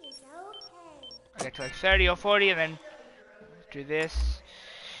 Everything is okay. I get to like 30 or 40 and then do this.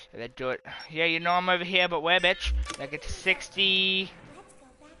 And then do it. Yeah, you know I'm over here, but where, bitch? I get to 60. Let's go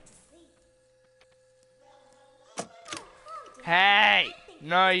back to sleep. Hey!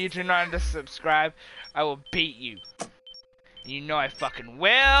 No, you do not unsubscribe. I will beat you. You know I fucking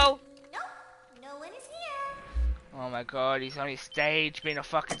will. Nope. No one is here. Oh my god, he's on his stage being a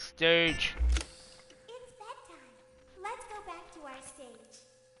fucking stooge. It's bedtime. Let's go back to our stage.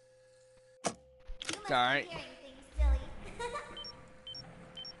 You must Don't. be hearing things silly.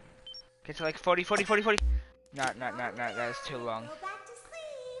 Get to like 40. No, that's too long. Go back to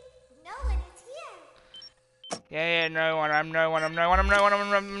sleep. No one is here. Yeah, no one. I'm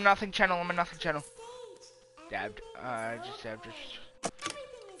nothing channel. I'm a nothing channel. Stage. Dabbed. Just dabbed.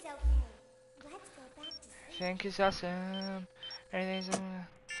 Everything is okay. Let's go back to sleep. Think it's awesome. Everything's awesome.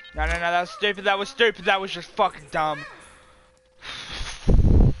 No, that was stupid. That was stupid. That was just fucking dumb.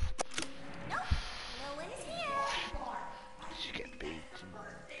 Nope. No one is here. She get beat.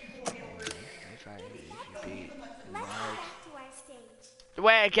 If you beat. Let's go back to our stage. The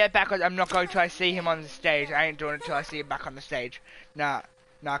way I get back, I'm not going till I see him on the stage. I ain't doing it till I see him back on the stage. Nah,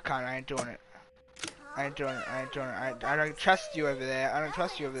 I can't. I ain't doing it. I don't trust you over there. I don't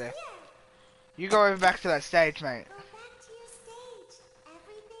trust you over there. You go over back to that stage, mate. Go back to your stage.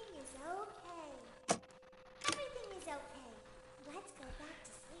 Everything is okay. Everything is okay. Let's go back to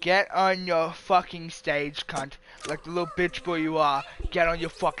sleep. Get on your fucking stage, cunt. Like the little bitch boy you are. Get on your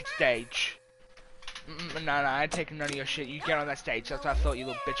fucking stage. No, I ain't taking none of your shit. You get on that stage. That's what I thought, you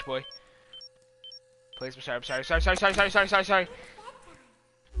little bitch boy. Please, I'm sorry. It's bedtime.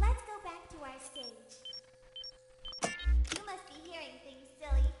 Let's go back to our stage. You must be hearing things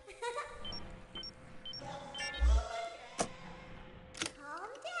silly. Calm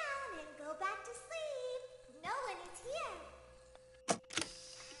down and go back to sleep. No one is here.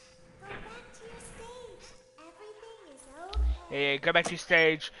 Go back to your stage. Everything is okay. Yeah, go back to your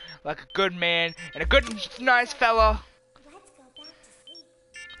stage like a good man and a good, nice fella. Let's go back to sleep.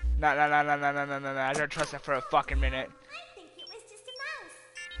 No, I don't trust that for a fucking minute. I think it was just a mouse.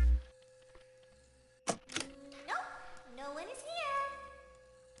 Nope. No one is here.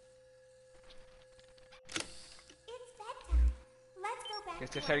 It's bedtime. Let's go back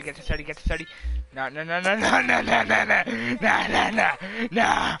Get to to 30, our get to stage. 30, get to 30. No. Calm down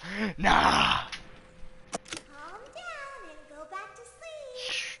and go back to sleep.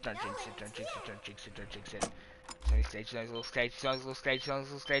 Shh, don't No jinx one it, don't is jinx it, here. don't jinx it, don't jinx it. Nice stage, nice little stage, nice little stage, nice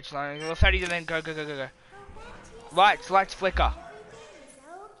little stage, nice little 30, and then go. Go back to your Lights flicker. Everything is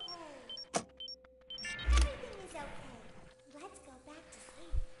okay. Everything is okay. Let's go back to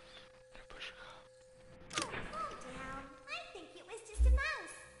sleep. Oh, calm down. I think it was just a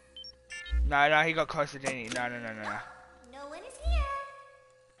mouse. No, he got closer, didn't he? No. No one is here.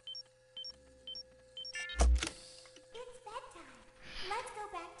 It's bedtime. Let's go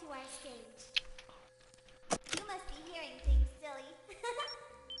back to our stage. You must be hearing things silly.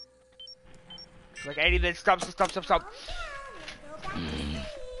 Like 80, then stop. Calm down and go back to sleep.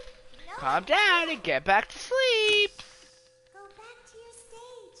 No Calm down and get back to sleep. Go back to your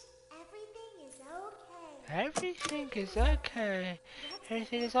stage. Everything is okay. Everything is okay.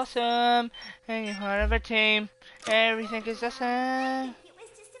 Everything is awesome. And you're part of a team. Everything is awesome. It was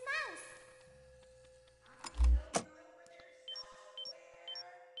just a mouse.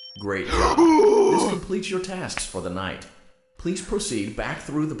 Great job. This completes your tasks for the night. Please proceed back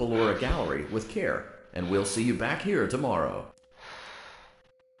through the Ballora Gallery with care, and we'll see you back here tomorrow.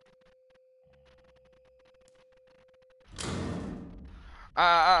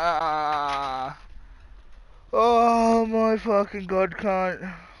 Oh my fucking god,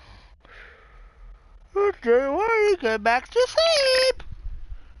 cunt. Don't worry, go back to sleep.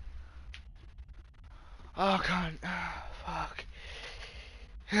 Oh, cunt. Fuck.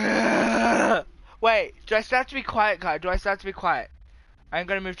 Wait, do I still have to be quiet, guy? Do I still have to be quiet? I'm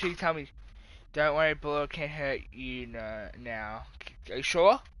gonna move till you tell me. Don't worry, Ballora can't hurt you now. Are you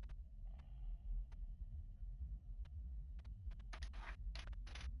sure?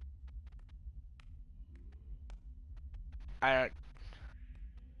 I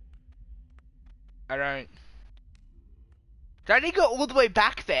don't. Did I need to go all the way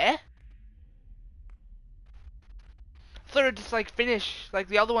back there? I thought it would just like finish like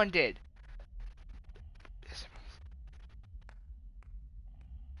the other one did.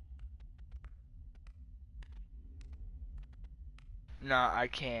 No, I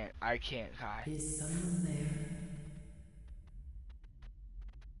can't. I can't, Kai. Is someone there?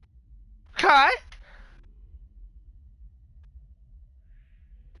 Kai?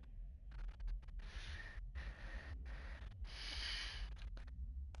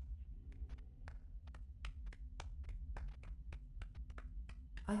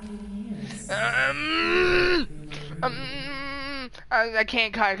 I can hear I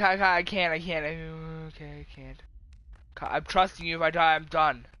can't, Kai, I can't. Okay, I can't. Kai, I'm trusting you. If I die, I'm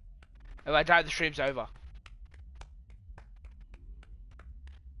done. If I die, the stream's over.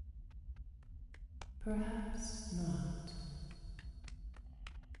 Perhaps not.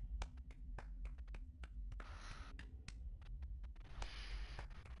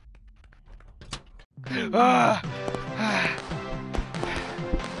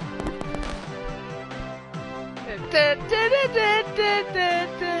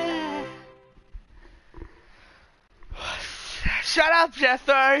 Shut up,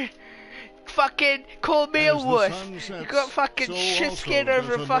 Jethro! Fucking call me a wuss. You got fucking shit scared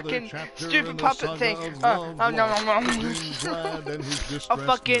over a fucking stupid puppet thing. Oh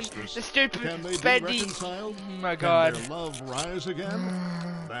fucking the stupid Bendy. Oh my god. That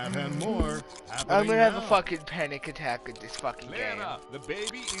and more I'm gonna have a fucking panic attack at this fucking game. The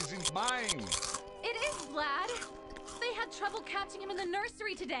baby isn't mine. It is, Vlad. They had trouble catching him in the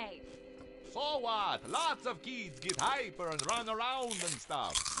nursery today. So what? Lots of kids get hyper and run around and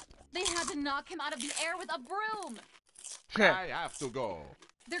stuff. They had to knock him out of the air with a broom. I have to go.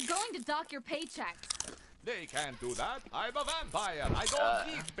 They're going to dock your paychecks. They can't do that. I'm a vampire. I don't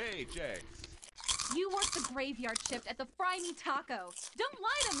need paychecks. You work the graveyard shift at the Fry Me Taco. Don't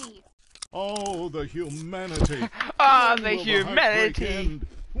lie to me. Oh, the humanity. The humanity.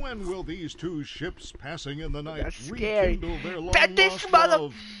 When will these two ships passing in the night That's scary. rekindle their long That this lost mother-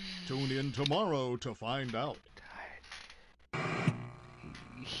 love? Tune in tomorrow to find out.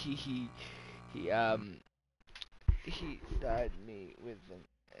 He died me with an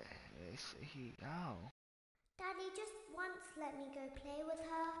Daddy just once let me go play with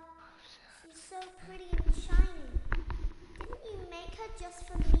her. She's so pretty and shiny. Didn't you make her just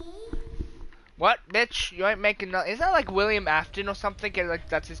for me? What, bitch? You ain't making nothing. Is that like William Afton or something? Like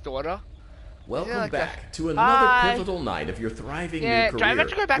that's his daughter? Welcome like back to another pivotal night of your thriving new do I have career,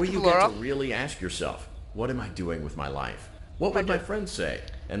 to go back where to you Ballora? get to really ask yourself, what am I doing with my life? What would my friends say?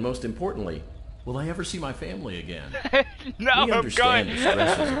 And most importantly, will I ever see my family again? No, We understand the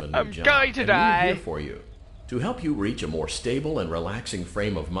stresses of a new I'm job, going to and die. we're here for you. To help you reach a more stable and relaxing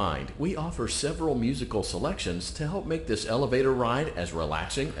frame of mind, we offer several musical selections to help make this elevator ride as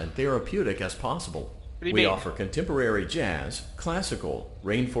relaxing and therapeutic as possible. What do you We mean? offer contemporary jazz, classical,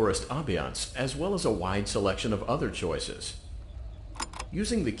 rainforest ambiance, as well as a wide selection of other choices.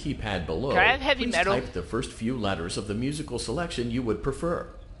 Using the keypad below, Can I have heavy please metal? type the first few letters of the musical selection you would prefer.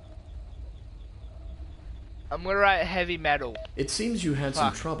 I'm gonna write heavy metal. It seems you had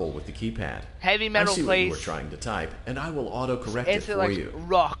some trouble with the keypad. Heavy metal, I see please. what you were trying to type, and I will auto-correct it Answer for like you.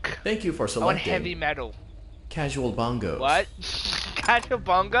 rock. Thank you for I want selecting heavy metal. Casual Bongos. What? Casual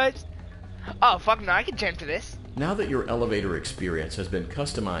bongos? Oh fuck no, I can jam to this. Now that your elevator experience has been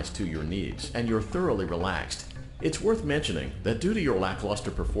customized to your needs and you're thoroughly relaxed, it's worth mentioning that due to your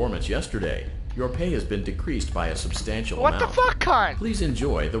lackluster performance yesterday, your pay has been decreased by a substantial What amount. the fuck, cunt? Please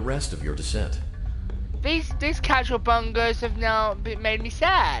enjoy the rest of your descent. These casual bongos have now made me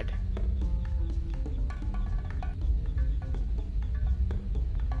sad.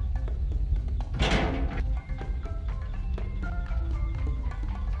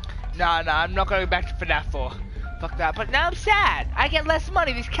 Nah, I'm not going back to FNAF 4. Fuck that. But now I'm sad. I get less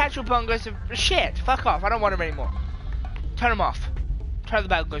money. These casual bongos are shit. Fuck off. I don't want them anymore. Turn them off. Turn the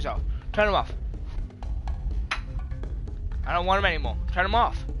bongos off. Turn them off. I don't want them anymore. Turn them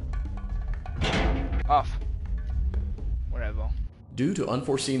off. Off. Whatever. Due to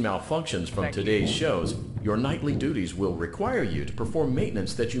unforeseen malfunctions from today's shows, your nightly duties will require you to perform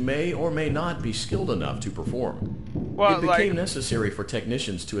maintenance that you may or may not be skilled enough to perform. Well, it became necessary for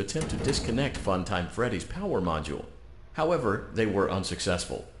technicians to attempt to disconnect Funtime Freddy's power module. However, they were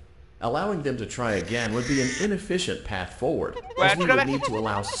unsuccessful. Allowing them to try again would be an inefficient path forward, as we would need to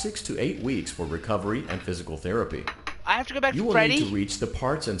allow 6 to 8 weeks for recovery and physical therapy. I have to go back you to will Freddy? need to reach the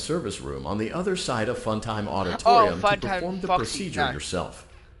parts and service room on the other side of Funtime Auditorium to perform the procedure yourself.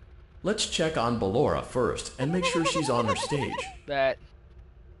 Let's check on Ballora first and make sure she's on her stage. Bet.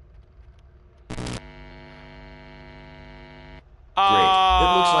 Great.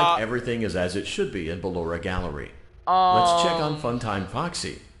 It looks like everything is as it should be in Ballora Gallery. Let's check on Funtime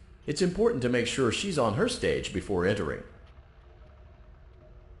Foxy. It's important to make sure she's on her stage before entering.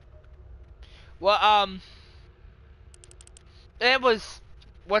 Well, it was...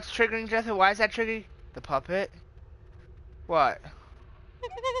 What's triggering Jethro? Why is that triggering? The puppet? What? You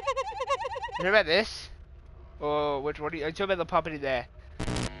talking about this? Or which one? Are you talking about the puppet in there?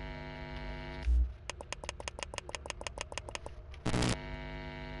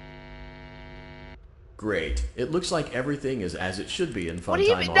 Great. It looks like everything is as it should be in Funtime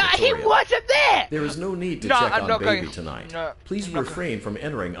Auditorium. Nah, he wasn't there! There is no need to check on Baby going. tonight. No, Please refrain from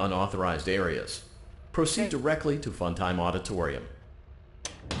entering unauthorized areas. Proceed directly to Funtime Auditorium.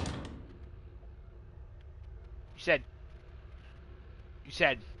 You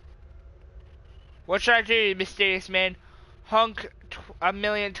said. What should I do, mysterious man? Honk a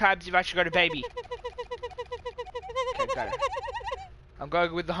million times if I should go to Baby. Okay, got it. I'm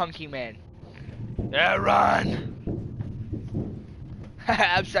going with the honking man. Yeah, run!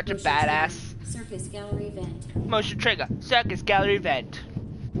 I'm such a badass. Circus gallery vent. Motion trigger. Circus gallery vent.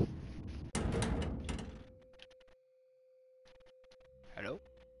 Hello?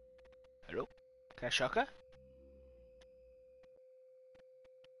 Hello? Can I shock her?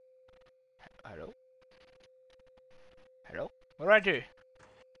 Hello? Hello? What do I do?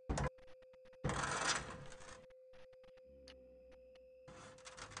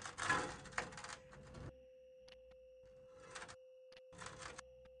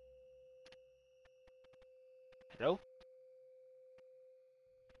 Hello?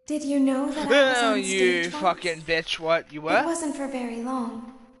 Did you know that I was Oh, on you stage fucking once? bitch, what? You were? It wasn't for very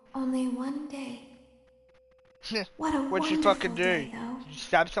long. Only one day. What a What'd you wonderful fucking do? day, though. Did you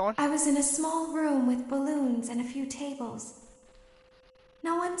stab someone? I was in a small room with balloons and a few tables.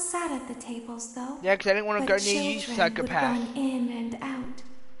 No one sat at the tables, though. Yeah, because I didn't want to go but near you, children psychopath. would run in and out.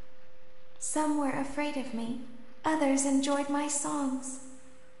 Some were afraid of me. Others enjoyed my songs.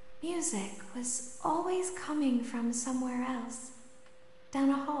 Music was always coming from somewhere else, down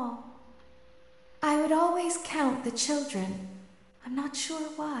a hall. I would always count the children. I'm not sure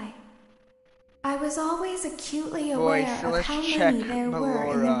why. I was always acutely aware so of let's how check many there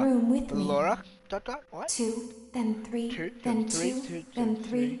were in the room with me. Ballora? Dot dot what? 2, then 3, Two, then three, 2, then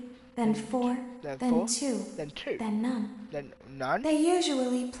 3, then 4, then then four, 2, then two, then none. then none. They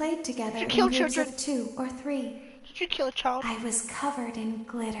usually played together Did in you kill groups children? of 2 or 3. Did you kill a child? I was covered in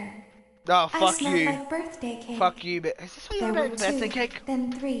glitter. Oh, I fuck smelled you. like birthday cake. Fuck you, but is this what you're There were about, birthday 2, cake?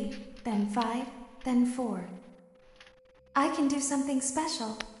 then 3, then 5, then 4. I can do something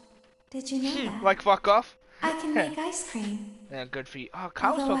special. Did you know that? Like fuck off? I can make ice cream. Yeah, good for you. Oh,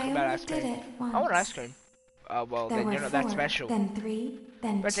 Kyle was Although talking I about only ice did cream. it I want once. ice cream. Oh, well, There then were you're not 4, that special. then 3,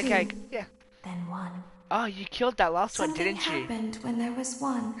 then Birthday 2, cake, yeah. then 1. Oh, you killed that last one, Something didn't you? happened when there was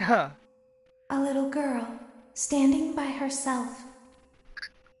 1. Huh. A little girl, standing by herself.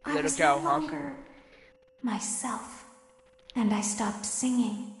 I Little was girl, no huh? longer myself, and I stopped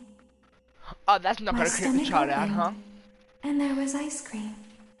singing. Oh, that's not My gonna creep the stomach child out, opened, huh? and there was ice cream.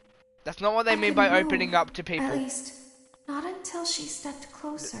 That's not what they I mean by couldn't opening move, up to At people. least, not until she stepped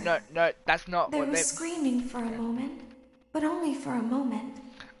closer. No, that's not There what was they... screaming for a moment, but only for a moment.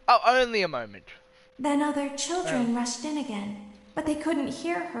 Oh, only a moment. Then other children rushed in again, but they couldn't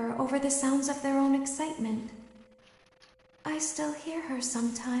hear her over the sounds of their own excitement. I still hear her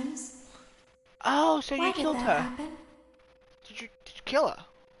sometimes. Oh, so Why you did killed that her. happen? Did you kill her?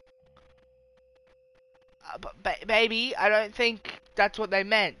 But baby, I don't think that's what they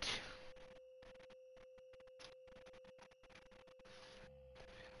meant.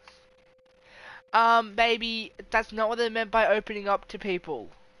 Baby, that's not what they meant by opening up to people.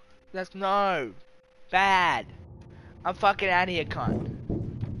 That's no. Bad. I'm fucking out of here, cunt.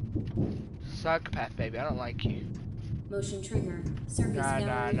 psychopath, baby. I don't like you. Motion trigger. Circus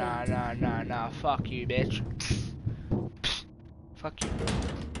gallery locked. Nah. Fuck you, bitch. Fuck you.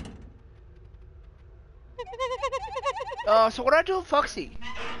 Oh, so what do I do with Foxy?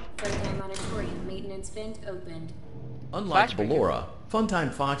 Funtime auditorium maintenance vent opened. Unlike Ballora,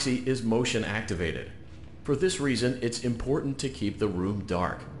 Funtime Foxy is motion activated. For this reason, it's important to keep the room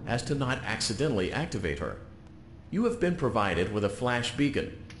dark, as to not accidentally activate her. You have been provided with a flash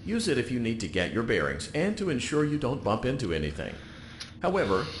beacon. Use it if you need to get your bearings and to ensure you don't bump into anything.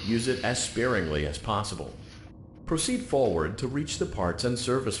 However, use it as sparingly as possible. Proceed forward to reach the parts and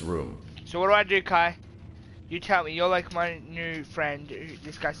service room. So what do I do, Kai? You tell me. You're like my new friend.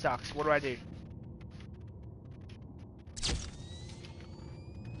 This guy sucks. What do I do?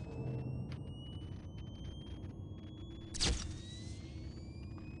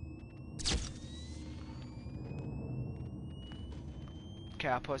 Okay,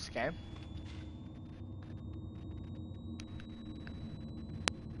 I'll pause the game.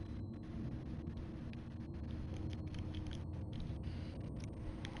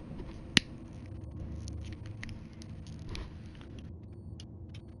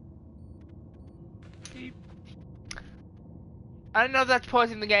 I don't know if that's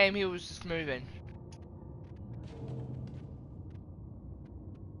pausing the game, he was just moving.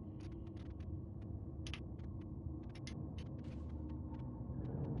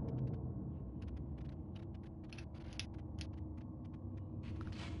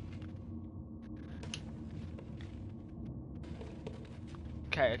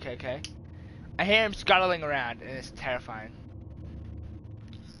 Okay. I hear him scuttling around and it's terrifying.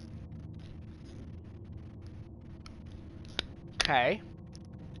 Okay.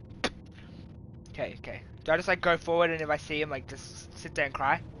 Do I just like go forward and if I see him like just sit there and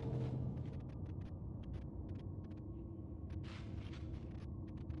cry?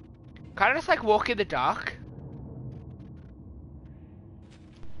 Can I just like walk in the dark?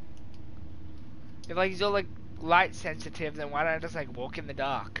 If like he's all like light sensitive, then why don't I just like walk in the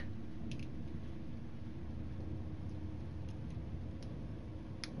dark?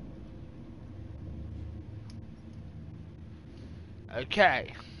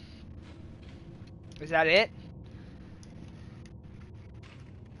 Okay. Is that it?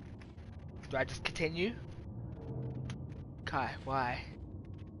 Do I just continue? Kai, why?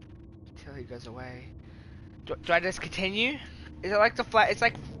 Until he goes away. Do I just continue? Is it like the flash? It's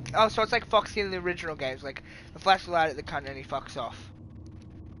like, oh, so it's like Foxy in the original games. Like, the flash will light at the cunt and he fucks off.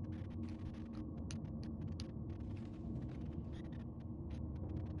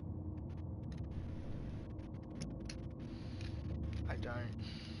 I don't.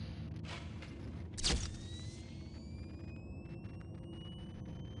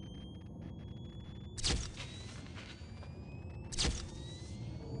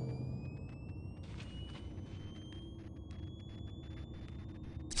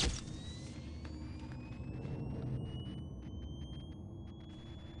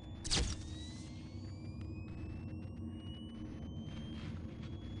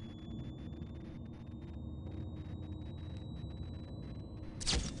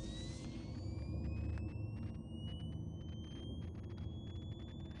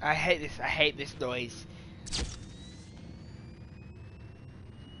 I hate this noise.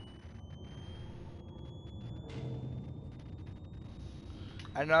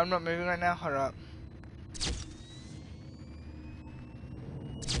 I know I'm not moving right now, hold up.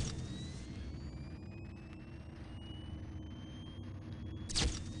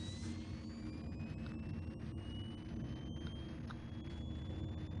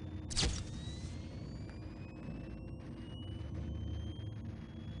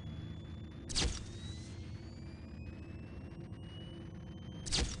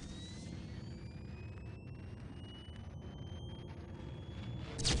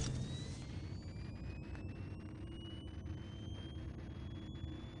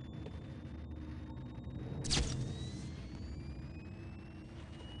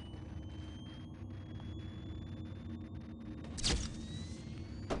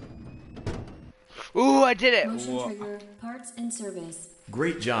 Ooh, I did it! Motion trigger, parts and service.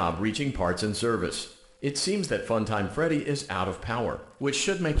 Great job reaching parts and service. It seems that Funtime Freddy is out of power, which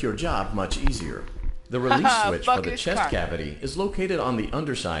should make your job much easier. The release switch for the chest cavity is located on the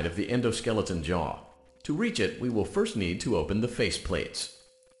underside of the endoskeleton jaw. To reach it, we will first need to open the face plates.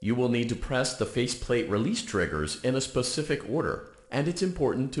 You will need to press the faceplate release triggers in a specific order, and it's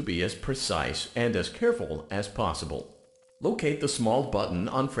important to be as precise and as careful as possible. Locate the small button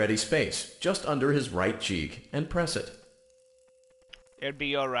on Freddy's face, just under his right cheek, and press it. It'd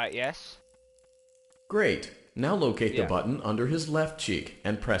be alright, yes? Great. Now locate the button under his left cheek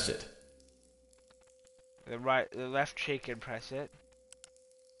and press it. The left cheek and press it.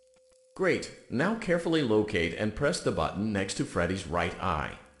 Great. Now carefully locate and press the button next to Freddy's right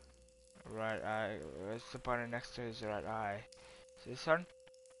eye. Right eye. Where's the button next to his right eye? Is this one?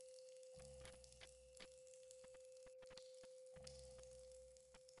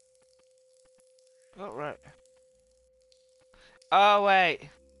 Oh, right. Oh, wait.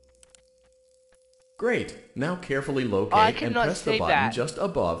 Great. Now carefully locate and press the button just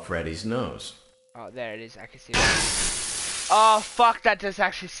above Freddy's nose. Oh, there it is. I can see that. Oh, fuck. That just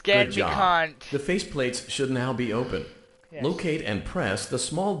actually scared me, cunt. The faceplates should now be open. Yes. Locate and press the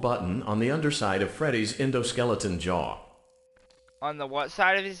small button on the underside of Freddy's endoskeleton jaw. On the what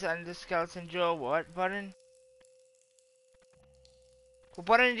side of his endoskeleton jaw? What button? What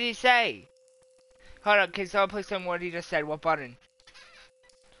button did he say? Hold on, can someone please tell me what he just said? What button?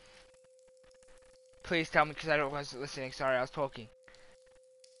 Please tell me, because I wasn't listening. Sorry, I was talking.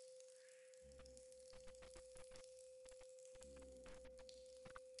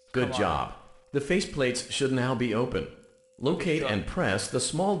 Good job. The faceplates should now be open. Locate and press the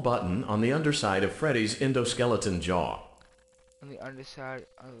small button on the underside of Freddy's endoskeleton jaw. On the underside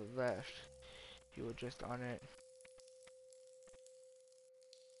on the left. You were just on it.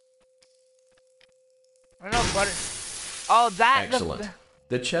 I don't know button. Oh, that. Excellent.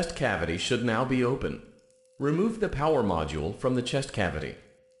 The chest cavity should now be open. Remove the power module from the chest cavity.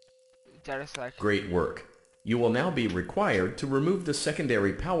 Great work. You will now be required to remove the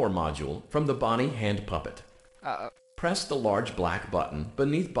secondary power module from the Bonnie hand puppet. Press the large black button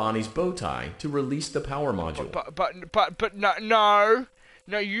beneath Bonnie's bow tie to release the power module. But no.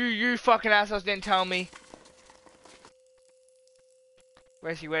 No, you fucking assholes didn't tell me.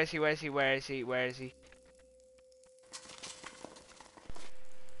 Where is he?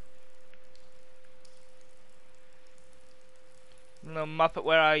 Little Muppet,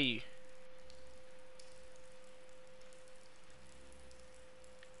 where are you?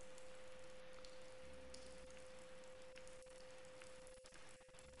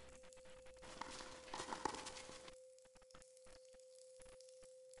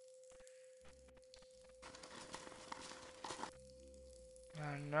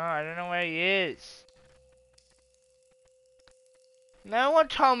 Oh no, I don't know where he is. No one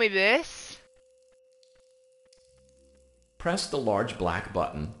told me this. Press the large black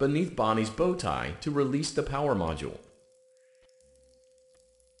button beneath Bonnie's bow tie to release the power module.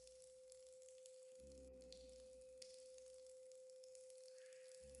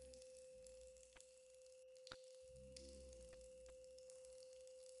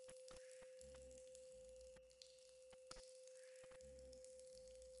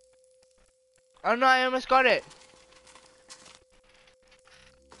 Oh no, I almost got it.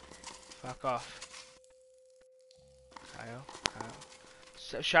 Fuck off. Kyle.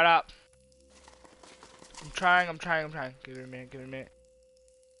 So, shut up. I'm trying. Give it a minute.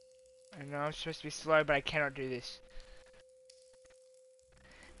 I know I'm supposed to be slow, but I cannot do this.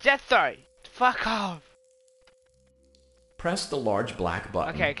 Death throw! Fuck off! Press the large black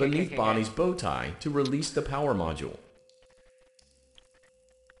button beneath Bonnie's bow tie to release the power module.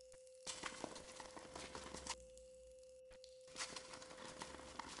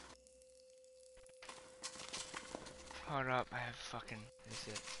 Hold up, I have fucking... Is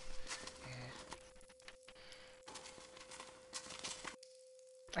it? Yeah.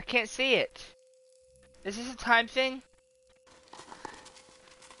 I can't see it. Is this a time thing?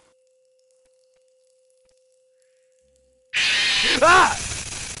 Ah!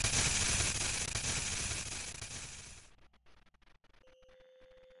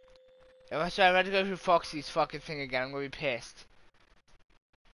 If I had to go through Foxy's fucking thing again, I'm gonna be pissed.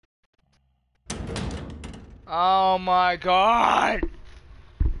 Oh my god!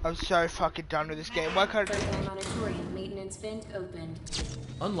 I'm so fucking done with this game. Why can't maintenance vent opened.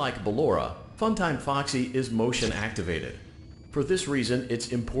 Unlike Ballora, Funtime Foxy is motion activated. For this reason,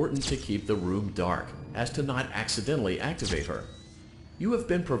 it's important to keep the room dark, as to not accidentally activate her. You have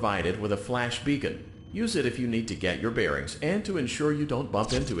been provided with a flash beacon. Use it if you need to get your bearings and to ensure you don't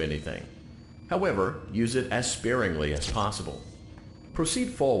bump into anything. However, use it as sparingly as possible. Proceed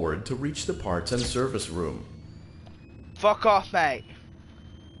forward to reach the parts and service room. Fuck off, mate.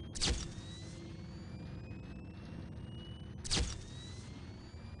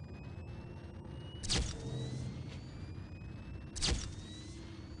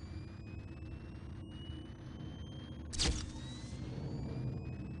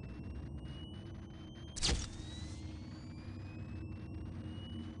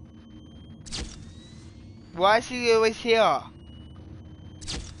 Why is he always here?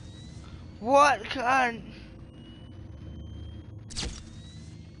 What can...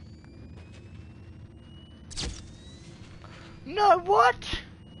 No, what?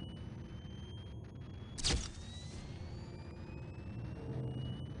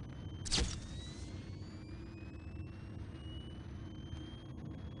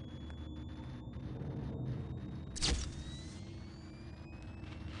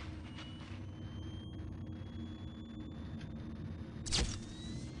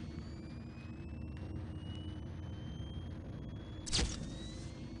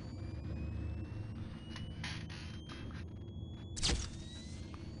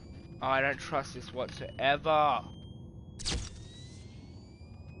 Oh, I don't trust this whatsoever.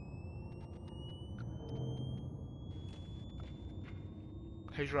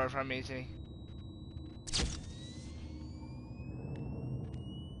 Who's right from me, isn't he?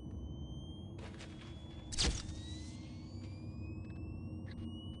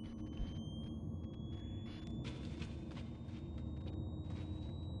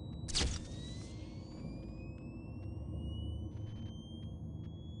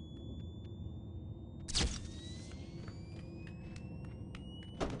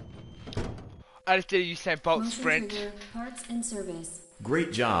 I just did you said bolt sprint. Parts and service.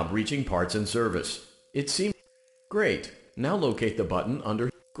 Great job reaching parts and service. It seems great. Now locate the button under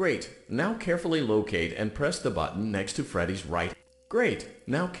Great. Now carefully locate and press the button next to Freddy's right. Great.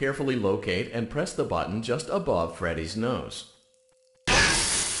 Now carefully locate and press the button just above Freddy's nose.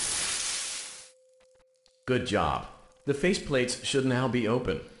 Good job. The faceplates should now be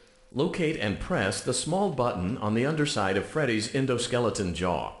open. Locate and press the small button on the underside of Freddy's endoskeleton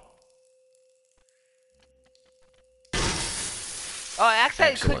jaw. Oh, I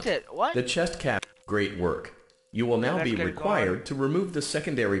accidentally clicked it. What? The chest cap. Great work. You will now be required to remove the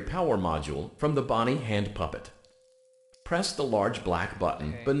secondary power module from the Bonnie hand puppet. Press the large black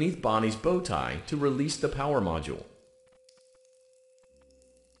button beneath Bonnie's bow tie to release the power module.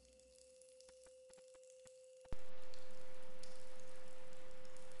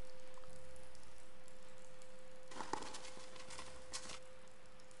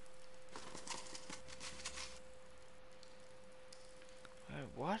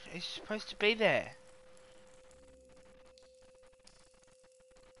 What? It's supposed to be there.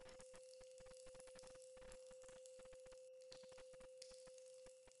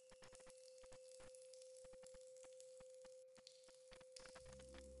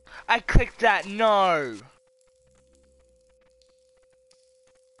 I clicked that, no!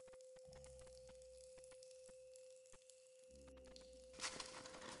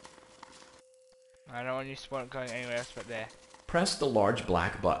 I don't want you to going anywhere else but there. Press the large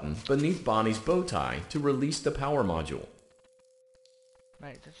black button beneath Bonnie's bow tie to release the power module.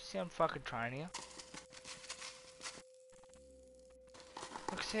 Mate, don't you see I'm fucking trying here?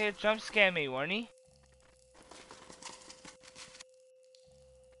 Look, say he'll jump scare me, won't he?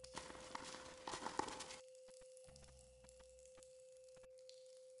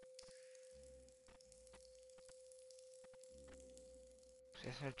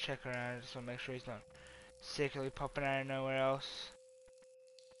 Just gonna check around, just wanna make sure he's not secretly popping out of nowhere else.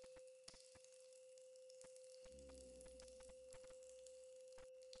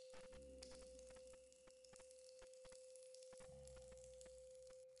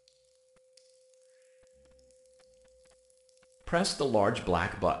 Press the large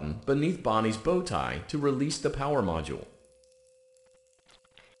black button beneath Bonnie's bow tie to release the power module.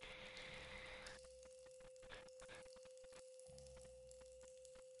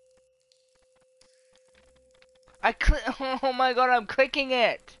 Oh my god, I'm clicking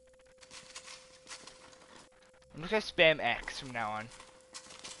it! I'm just gonna spam X from now on.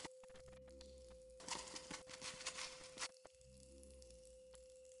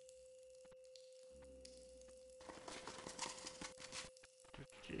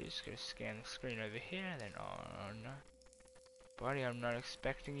 Just gonna scan the screen over here, and then on. Buddy, I'm not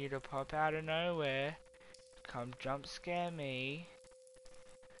expecting you to pop out of nowhere. Come jump scare me.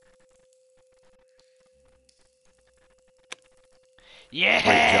 Yeah!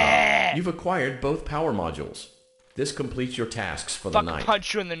 Great job. You've acquired both power modules. This completes your tasks for the night.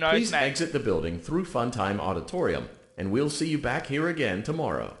 Punch you in the nose, Please mate. exit the building through Funtime Auditorium, and we'll see you back here again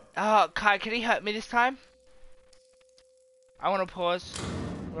tomorrow. Oh, Kai, can he hurt me this time? I want to pause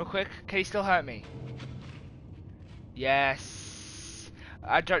real quick. Can he still hurt me? Yes.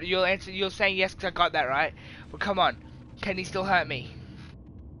 You'll answer. You're saying yes because I got that right. But come on, can he still hurt me?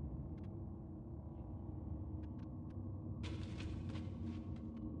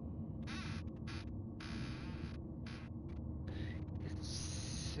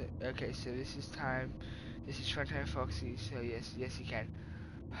 Okay, so this is time. This is Funtime Foxy. So yes, he can.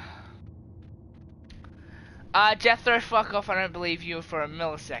 Jethro, fuck off. I don't believe you for a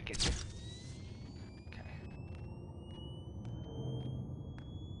millisecond. Okay.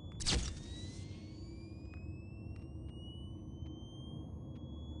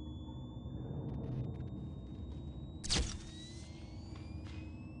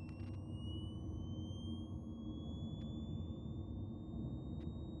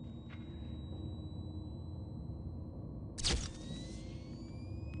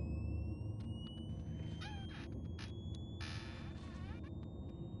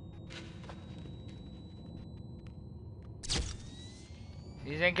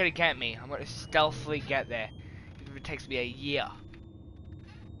 These ain't gonna get me. I'm gonna stealthily get there. Even if it takes me a year.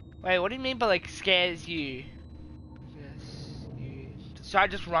 Wait, what do you mean by like scares you? Yes, you. So I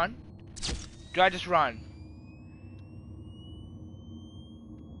just run? Do I just run?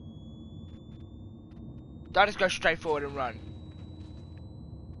 Do I just go straight forward and run?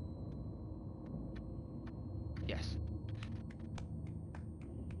 Yes.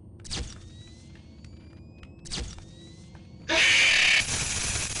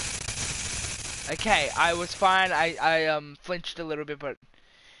 Okay, I was fine. I flinched a little bit, but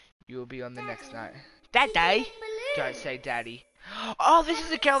you will be on the next night. Daddy! Don't say daddy. Oh, this is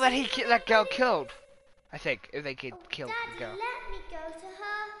the girl that that girl killed. I think if they could kill the girl. Let me go to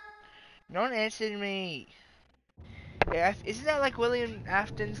her. No one answered me. Yeah, isn't that like William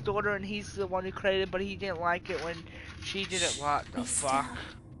Afton's daughter, and he's the one who created, but he didn't like it when she did it. What the fuck?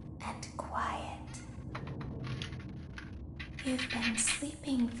 And quiet. You've been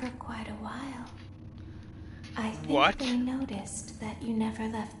sleeping for quite a while. I think they noticed that you never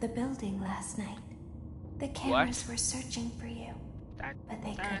left the building last night. The cameras were searching for you, but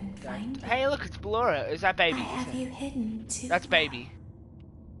they couldn't find you. Hey, look, it's Ballora. Is that baby? I have you hidden too. That's baby.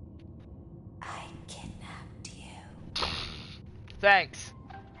 I kidnapped you. Thanks.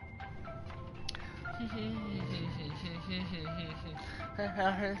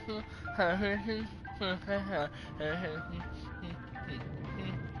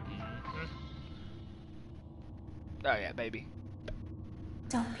 Oh yeah, baby.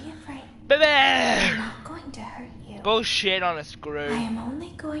 Don't be afraid. Baby! I'm not going to hurt you. Bullshit on a screw. I am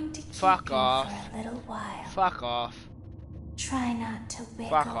only going to keep Fuck you off. for a little while. Fuck off. Try not to wiggle.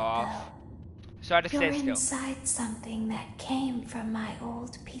 Fuck off. Though. So I just stay You're still. inside something that came from my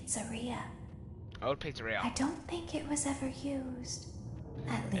old pizzeria. Old pizzeria. I don't think it was ever used.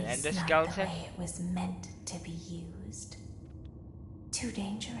 At least not endoskeleton? the way it was meant to be used. Too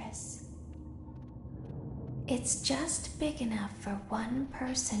dangerous. It's just big enough for one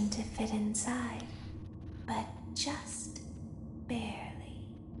person to fit inside, but just barely.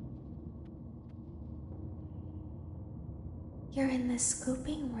 You're in the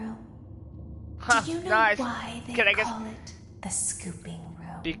scooping room. Do you know why they call it the scooping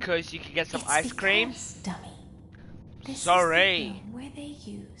room? Because you can get some ice cream? Because, dummy. This Sorry. is the room where they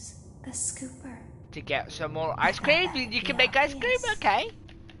use the scooper. To get some more ice cream? You can make ice cream? Okay.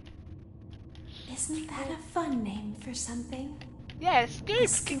 Isn't that a fun name for something? Yeah, scoop. You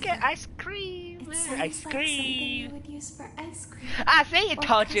can get ice cream. It sounds Ice like cream. something you would use for ice cream. I see it Or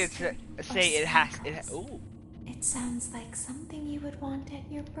told you to custard say or it has. sprinkles. Ooh. It sounds like something you would want at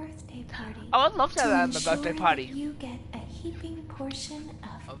your birthday party. Oh, I'd love to have a birthday ensure party. that you get a heaping portion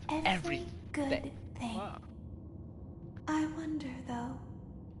of every everything. good thing. Wow. I wonder, though,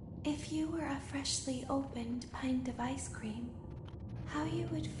 if you were a freshly opened pint of ice cream, how you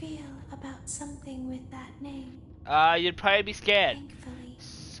would feel about something with that name. You'd probably be scared. Thankfully,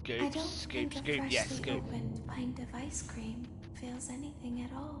 Scoop, I don't scoop, think a scoop, freshly yes, scoop. opened pint of ice cream feels anything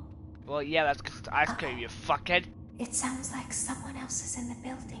at all. Well, yeah, that's because it's ice cream, you fuckhead. It sounds like someone else is in the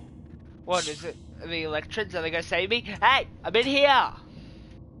building. What is it? The electrons? Are they gonna save me? Hey, I'm in here.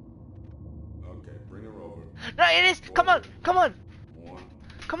 Okay, bring her over. No, it is. Come on, come on, One,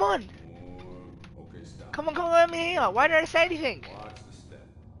 come on, more. Okay, stop. come on, come on. Let me here. Why did I say anything? Watch the step.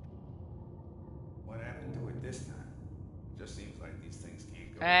 What happened to it this time? Just seems like these things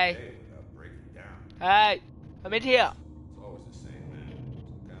can't go Hey. a day without breaking down. Hey, I'm in here. It's always the same, man.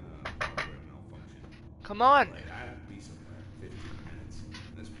 Some kind of hardware malfunction. Come on. Like, I have to be somewhere in 15 minutes.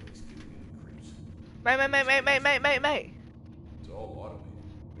 This place gives me the creeps. Mate. It's all automated.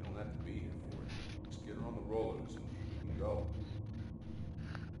 We don't have to be here for it. Just get her on the rollers and we can go.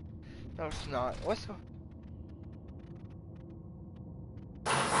 No, it's not. What's the...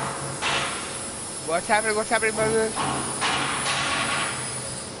 What's happening? What's happening, brother?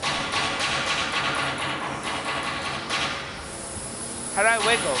 How do I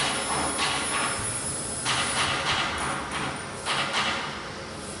wiggle?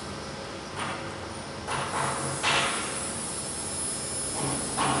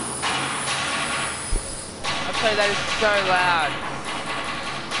 I'll tell you that is so loud.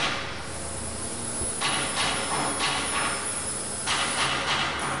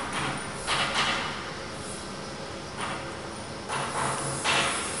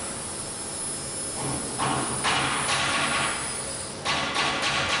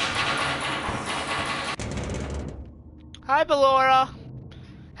 Hi, Ballora.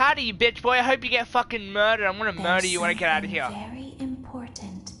 Howdy, you bitch boy. I hope you get fucking murdered. I'm gonna murder you when I get out of here. Very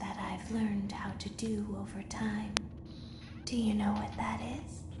important that I've learned how to do over time. Do you know what that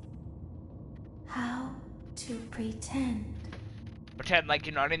is? How to pretend. Pretend like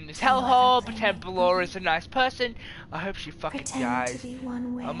you're not in this hellhole. Pretend Ballora's a nice person. I hope she fucking dies.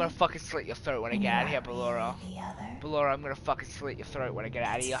 I'm gonna fucking slit your throat when I get out of here, Ballora. Ballora, I'm gonna fucking slit your throat when I get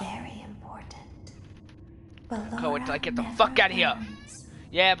out of here. Very important. Can't wait till I get the fuck out of here.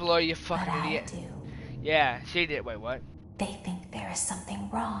 Yeah, Ballora, you fucking idiot. Yeah, she did. Wait, what? They think there is something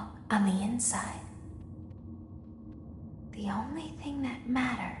wrong on the inside. The only thing that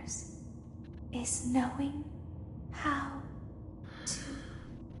matters is knowing how to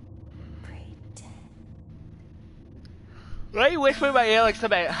pretend. Why are you whispering in my ear like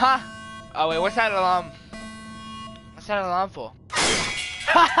somebody? Huh? Oh wait, what's that alarm? What's that alarm for?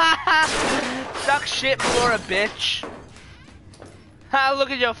 Suck shit, Ballora, bitch. Ha!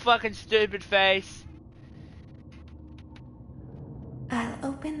 Look at your fucking stupid face. I'll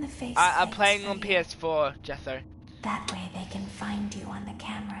open the face. I'm playing on PS4, Jetho. That way they can find you on the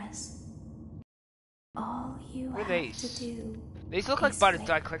cameras. All you have to do. These look like butter. Did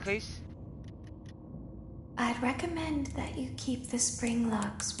I click these? I'd recommend that you keep the spring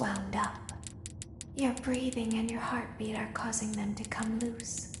locks wound up. Your breathing and your heartbeat are causing them to come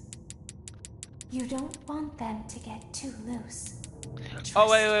loose. You don't want them to get too loose. Oh,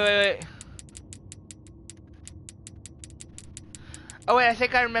 wait. Oh, wait, I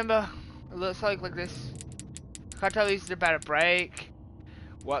think I remember. It looks like this. Can't tell these is about a break.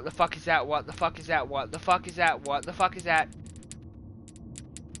 What the fuck is that? What the fuck is that? What the fuck is that? What the fuck is that?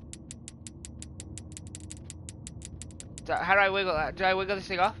 How do I wiggle that? Do I wiggle this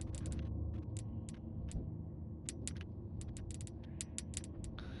thing off?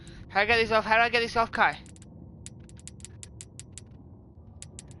 How do I get this off? How do I get this off, Kai?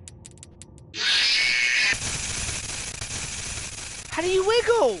 How do you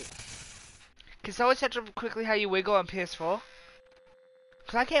wiggle? Can someone set up quickly how you wiggle on PS4?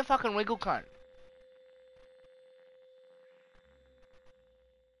 Cause I can't fucking wiggle, cunt.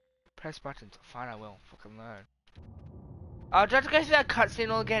 Press buttons. Fine, I will. Fucking learn. Oh, do I have to go through that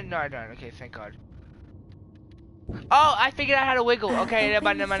cutscene all again? No, I don't. Okay, thank God. Oh, I figured out how to wiggle. Okay, never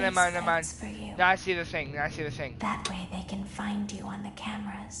mind. Now I see the thing. That way they can find you on the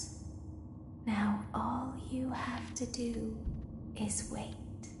cameras. Now all you have to do is wait.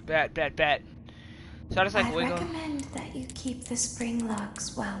 Bet. So I just like wiggle. I recommend that you keep the spring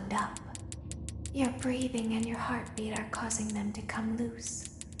locks wound up. Your breathing and your heartbeat are causing them to come loose.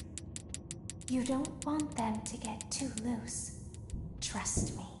 You don't want them to get too loose.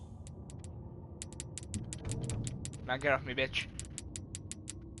 Trust me. Now get off me, bitch.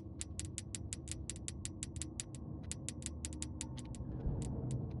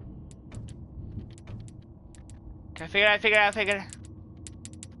 Okay, I figured it out.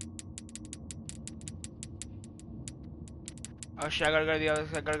 Oh shit, I gotta go to the other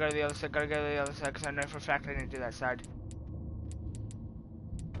side, because I know for a fact I didn't do that side.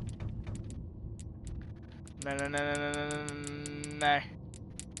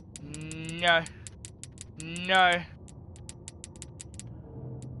 No.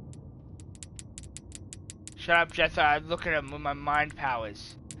 Shut up, Jethro. I look at him with my mind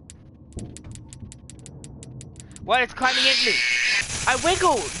powers. What? It's climbing into me. I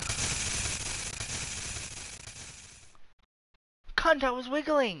wiggled. Cunt, I was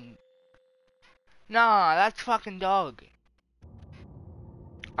wiggling. Nah, that's fucking dog.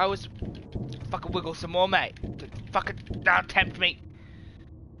 I was fucking wiggle some more, mate. Fucking don't tempt me.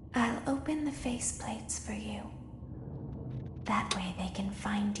 I'll open the faceplates for you. That way they can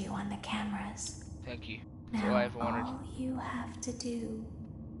find you on the cameras. Thank you. That's all I ever wanted. All you have to do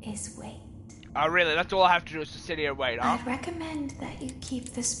is wait. Oh really? That's all I have to do is to sit here and wait, huh? I'd recommend that you keep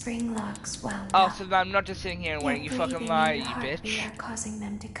the spring locks wound up. Oh, so I'm not just sitting here and waiting. You fucking lie, you bitch. Are causing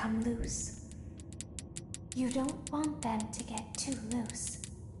them to come loose. You don't want them to get too loose.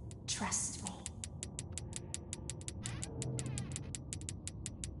 Trust me.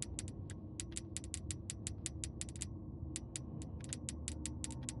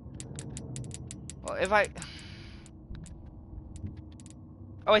 Well, if I...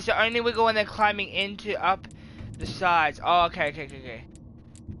 Oh, wait, so only wiggle when they're climbing up the sides. Oh, okay.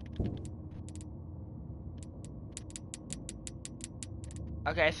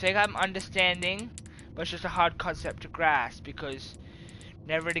 Okay, I think I'm understanding, but it's just a hard concept to grasp, because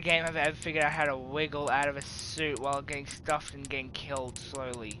never in a game have I ever figured out how to wiggle out of a suit while getting stuffed and getting killed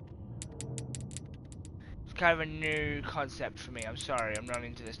slowly. It's kind of a new concept for me. I'm sorry, I'm not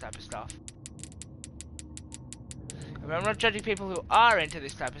into this type of stuff. I mean, I'm not judging people who are into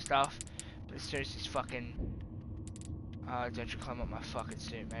this type of stuff, but it's seriously fucking... Oh, don't you climb up my fucking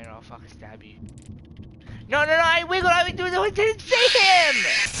suit, man, or I'll fucking stab you. No, I wiggled, I didn't see him!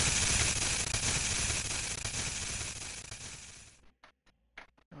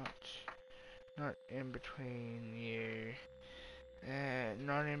 Not in between you.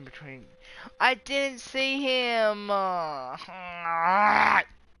 Not in between. I didn't see him! Can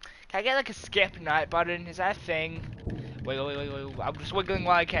I get like a skip night button? Is that a thing? Wiggle, wiggle, wiggle. I'm just wiggling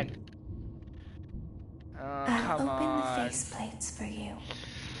while I can. I'll Come open on. the faceplates for you.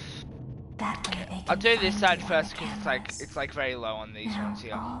 That way they can I'll do this side find you first on the because it's like very low on these now, ones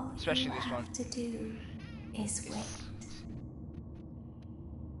here, all especially you this one. have to do is wait.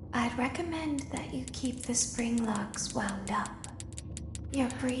 I'd recommend that you keep the spring locks wound up. Your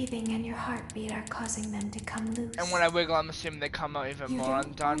breathing and your heartbeat are causing them to come loose. And when I wiggle, I'm assuming they come out even more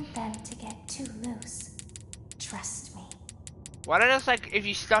undone. You don't want them to get too loose. Trust me. Why did I just like, if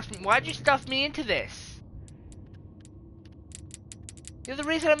you stuffed me, why'd you stuff me into this? You're the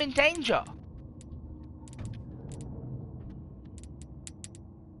reason I'm in danger.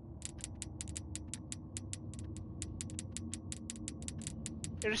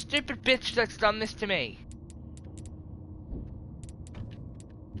 You're a stupid bitch that's done this to me.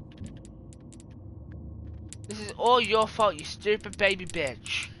 This is all your fault, you stupid baby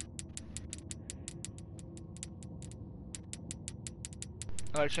bitch.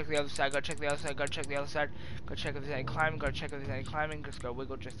 I gotta check the other side, gotta check the other side, gotta check the other side. Gotta check if there's any climbing, gotta check if there's any climbing. Just go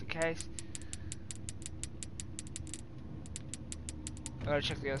wiggle just in case. I gotta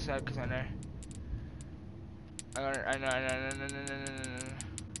check the other side because I know. I know.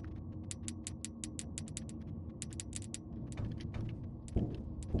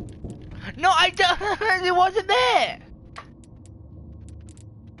 No, I don't. It wasn't there.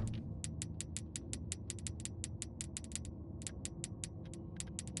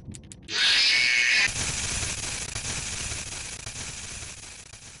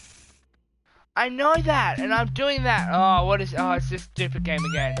 I know that, and I'm doing that. Oh, what is? Oh, it's this stupid game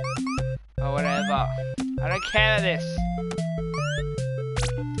again. Oh, whatever. I don't care about this.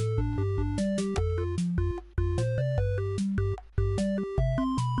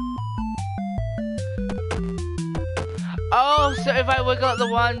 Oh, so if I wiggle at the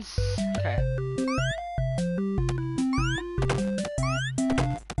ones, okay.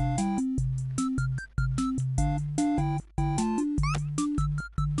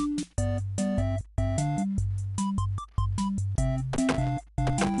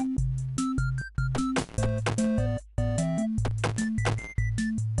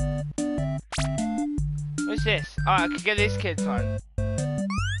 What's this? Oh, I could get this kid's one.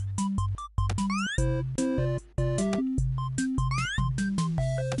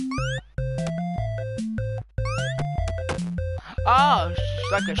 Oh,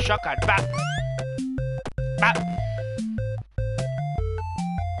 it's like a shotgun. Bap. Bap.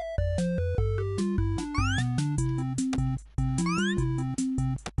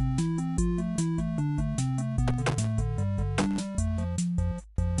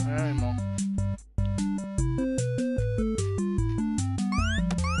 I don't know anymore.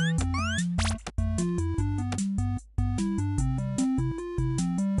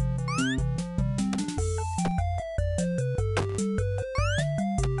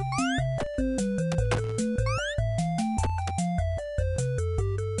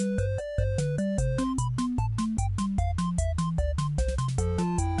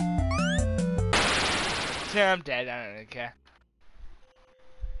 I'm dead, I don't really care.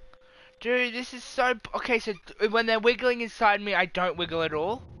 Dude, this is so... Okay, so when they're wiggling inside me, I don't wiggle at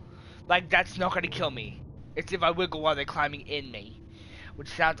all? Like, that's not gonna kill me. It's if I wiggle while they're climbing in me. Which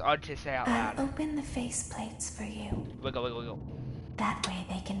sounds odd to say out loud. I'll open the faceplates for you. Wiggle, wiggle, wiggle. That way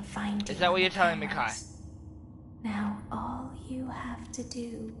they can find you. Is that what you're telling me, Kai? Now, all you have to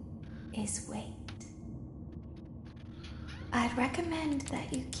do is wait. I'd recommend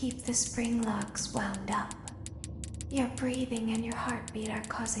that you keep the spring locks wound up. Your breathing and your heartbeat are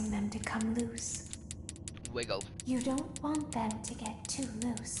causing them to come loose. Wiggle. You don't want them to get too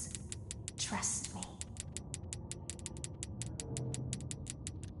loose. Trust me.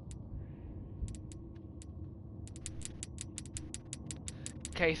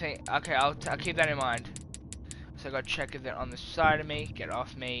 Okay, I'll keep that in mind. So I gotta check if they're on the side of me. Get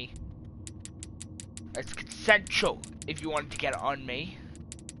off me. It's consensual if you wanted to get on me.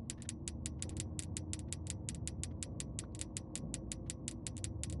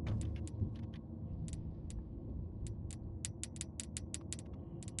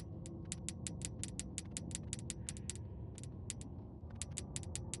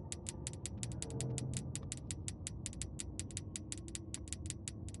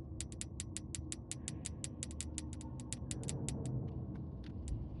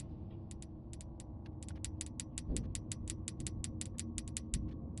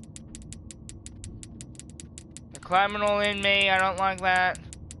 They're climbing all in me, I don't like that.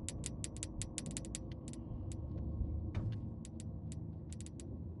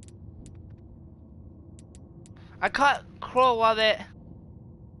 I can't crawl while they're...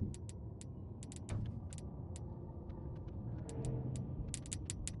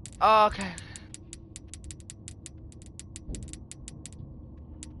 Oh, okay.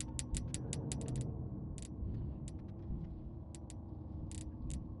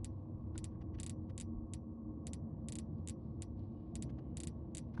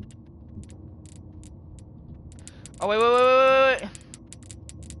 Oh, wait.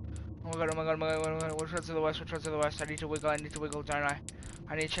 Oh my god, oh my god, oh my god, oh my god. Which one's to the west, which one's to the west? I need to wiggle, don't I?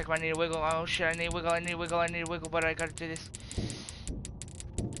 I need to check, I need to wiggle. Oh shit, I need to wiggle, but I gotta do this.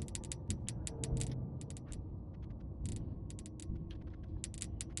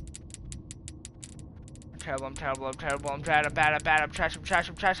 I'm terrible, I'm bad, I'm trash.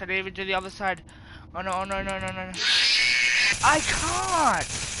 I didn't even do the other side. Oh no, no. I can't!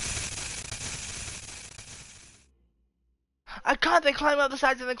 They climb up the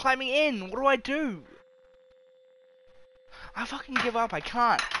sides and they're climbing in. What do I do? I fucking give up, I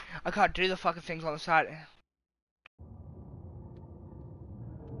can't do the fucking things on the side.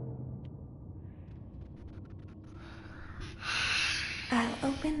 I'll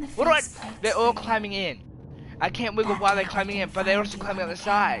open the What do I... faceplates They're all for you. climbing in. I can't wiggle while they're climbing in, but they're also climbing on the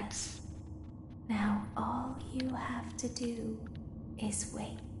sides. Now all you have to do is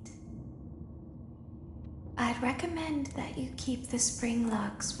wait. I'd recommend that you keep the spring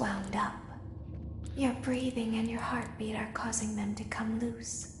locks wound up. Your breathing and your heartbeat are causing them to come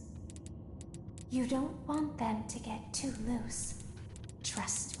loose. You don't want them to get too loose.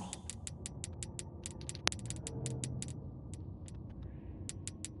 Trust me.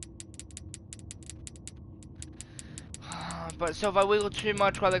 But so if I wiggle too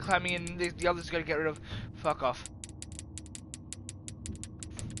much while they're climbing in, the others gotta get rid of. Fuck off.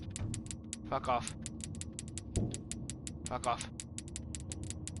 Fuck off. Fuck off.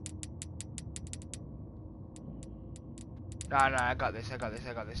 No, I got this. I can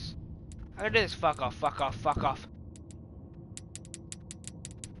do this. Fuck off.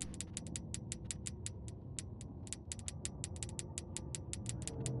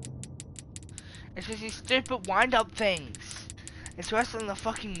 It's just these stupid wind-up things. It's worse than the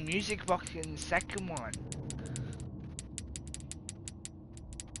fucking music box in the second one.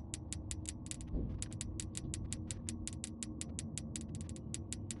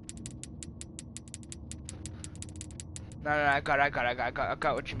 No, I got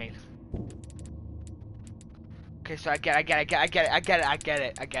what you mean. Okay, so I get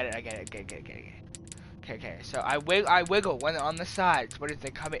it. Okay, so I wiggle when they're on the sides, but if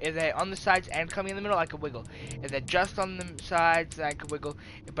they're on the sides and coming in the middle, I can wiggle. If they're just on the sides, then I can wiggle.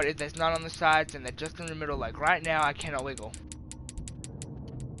 But if they're not on the sides and they're just in the middle, like right now, I cannot wiggle.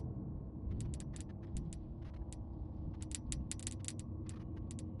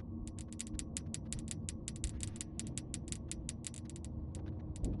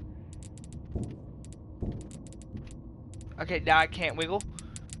 Okay, now I can't wiggle.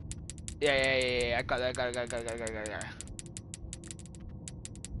 Yeah. I got it.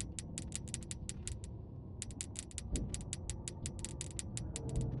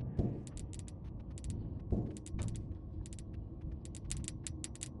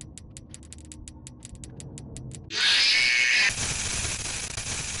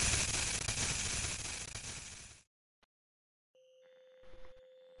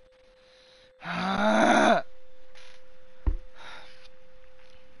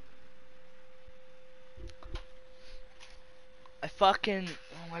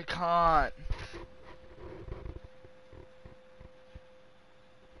 I can't.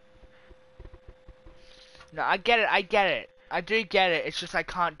 No, I get it. I do get it. It's just I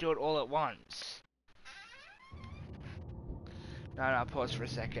can't do it all at once. No, pause for a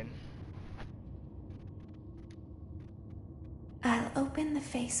second. I'll open the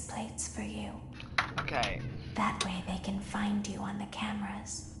faceplates for you. Okay. That way they can find you on the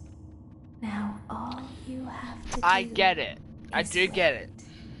cameras. Now all you have to do I get it. I do wait. get it.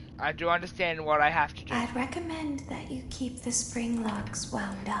 I do understand what I have to do. I'd recommend that you keep the spring locks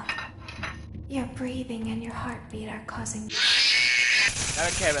wound up. Your breathing and your heartbeat are causing... I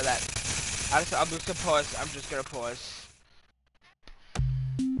don't care about that. I'm just gonna pause. I'm just gonna pause.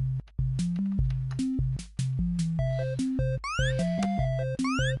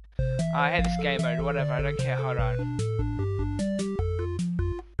 I hate this game mode. Whatever. I don't care. Hold on.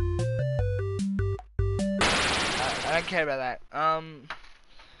 I don't care about that.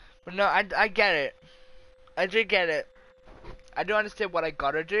 But no, I get it. I do get it. I do understand what I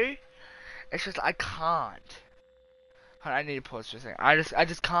gotta do. It's just I can't. Hold on, I need to pause for a second. I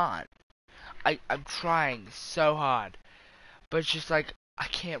just can't. I'm trying so hard, but it's just like I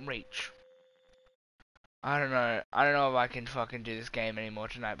can't reach. I don't know. I don't know if I can fucking do this game anymore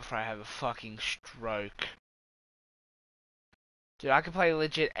tonight before I have a fucking stroke. Dude, I could play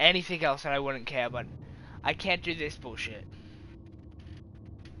legit anything else and I wouldn't care, but I can't do this bullshit.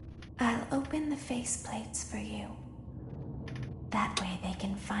 I'll open the faceplates for you. That way they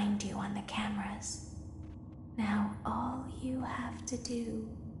can find you on the cameras. Now all you have to do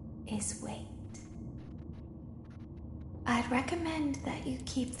is wait. I'd recommend that you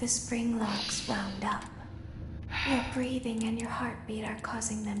keep the spring locks wound up. Your breathing and your heartbeat are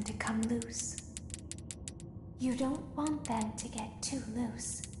causing them to come loose. You don't want them to get too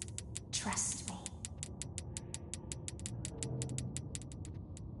loose. Trust me.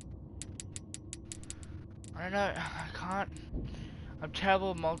 I don't know, I can't. I'm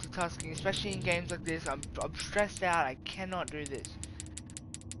terrible at multitasking, especially in games like this. I'm stressed out, I cannot do this.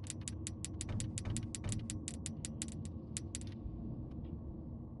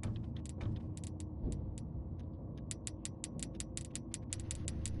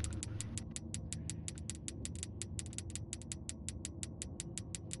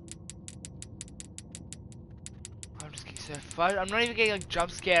 I'm just getting so frustrated. I'm not even getting like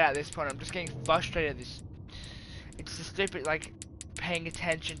jump scared at this point. I'm just getting frustrated at this. It's the stupid like paying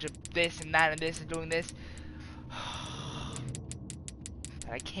attention to this and that and this and doing this.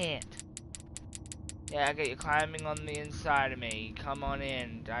 And I can't. Yeah, I get you climbing on the inside of me. Come on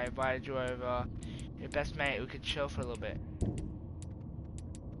in. I invited you over. Your best mate. We could chill for a little bit.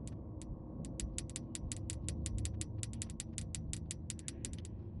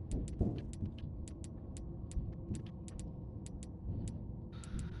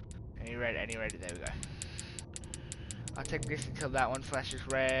 Any red, there we go. I'll take this until that one flashes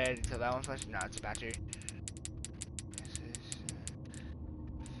red, until that one flashes, no, it's about to. This is,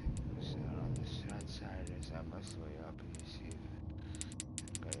 on the side, as I must way up, and you see,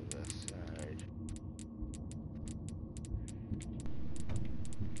 go to the side.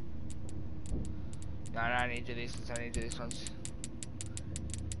 No, I need to do these ones, I need to do these ones.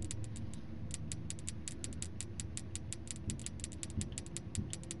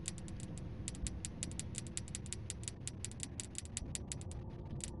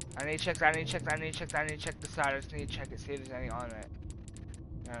 I need to check the side. I just need to check it, see if there's any on it.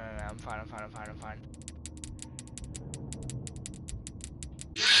 No, I'm fine. Not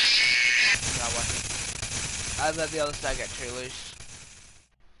working. I let the other side get too loose.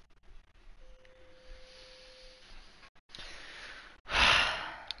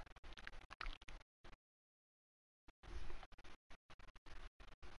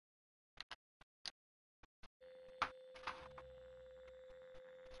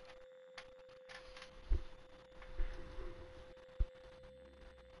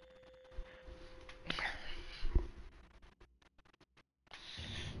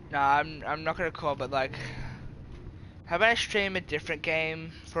 No, I'm not gonna call, but like, how about I stream a different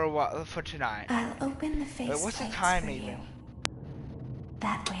game for a while for tonight? I'll open the faceplates what's the time for even? you.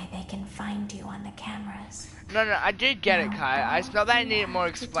 That way they can find you on the cameras. No, I do get it, Kai. It's not that I need it more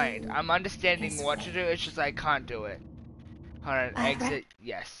explained. I'm understanding what to do. It's just I can't do it. Hold on, exit.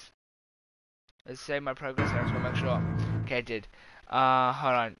 Yes. Let's save my progress. I just want to make sure. Okay, I did.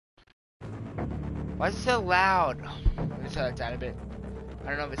 Hold on. Why is it so loud? Let me turn that down a bit. I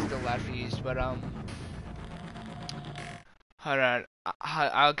don't know if it's still loud for you, but hold on.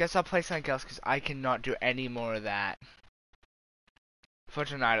 I guess I'll play something else because I cannot do any more of that. For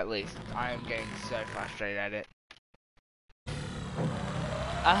tonight at least. I am getting so frustrated at it.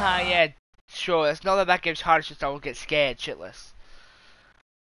 Yeah, sure. It's not that game's hard, it's just I will get scared shitless.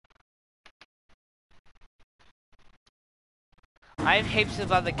 I have heaps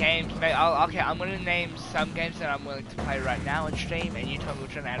of other games. Okay, I'm gonna name some games that I'm willing to play right now on stream, and you tell me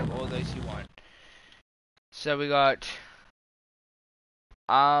which one out of all those you want. So we got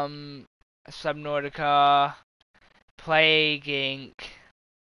Subnautica, Plague Inc.,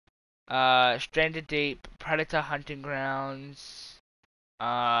 Stranded Deep, Predator Hunting Grounds,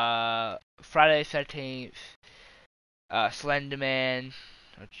 Friday 13th, Slenderman,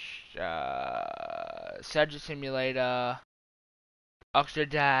 Surgeon Simulator,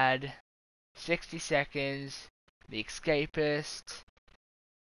 Octodad, 60 Seconds, The Escapist,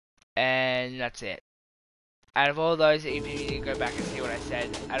 and that's it. Out of all those, if you need to go back and see what I said,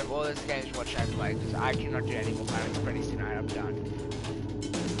 out of all those games, what should I play? Because I cannot do any more Pirates of Freddy's tonight, I'm done.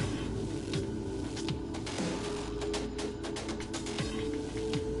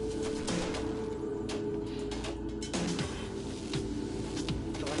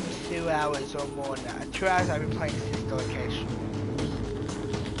 For like 2 hours or more now. 2 hours I've been playing Sister Location.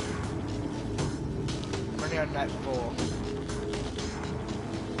 I'm only on night 4.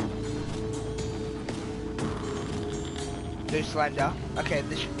 Do Slender. Okay,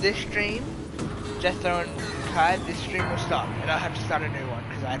 this stream, just throwing cut, this stream will stop, and I'll have to start a new one,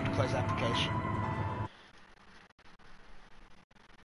 because I have to close the application.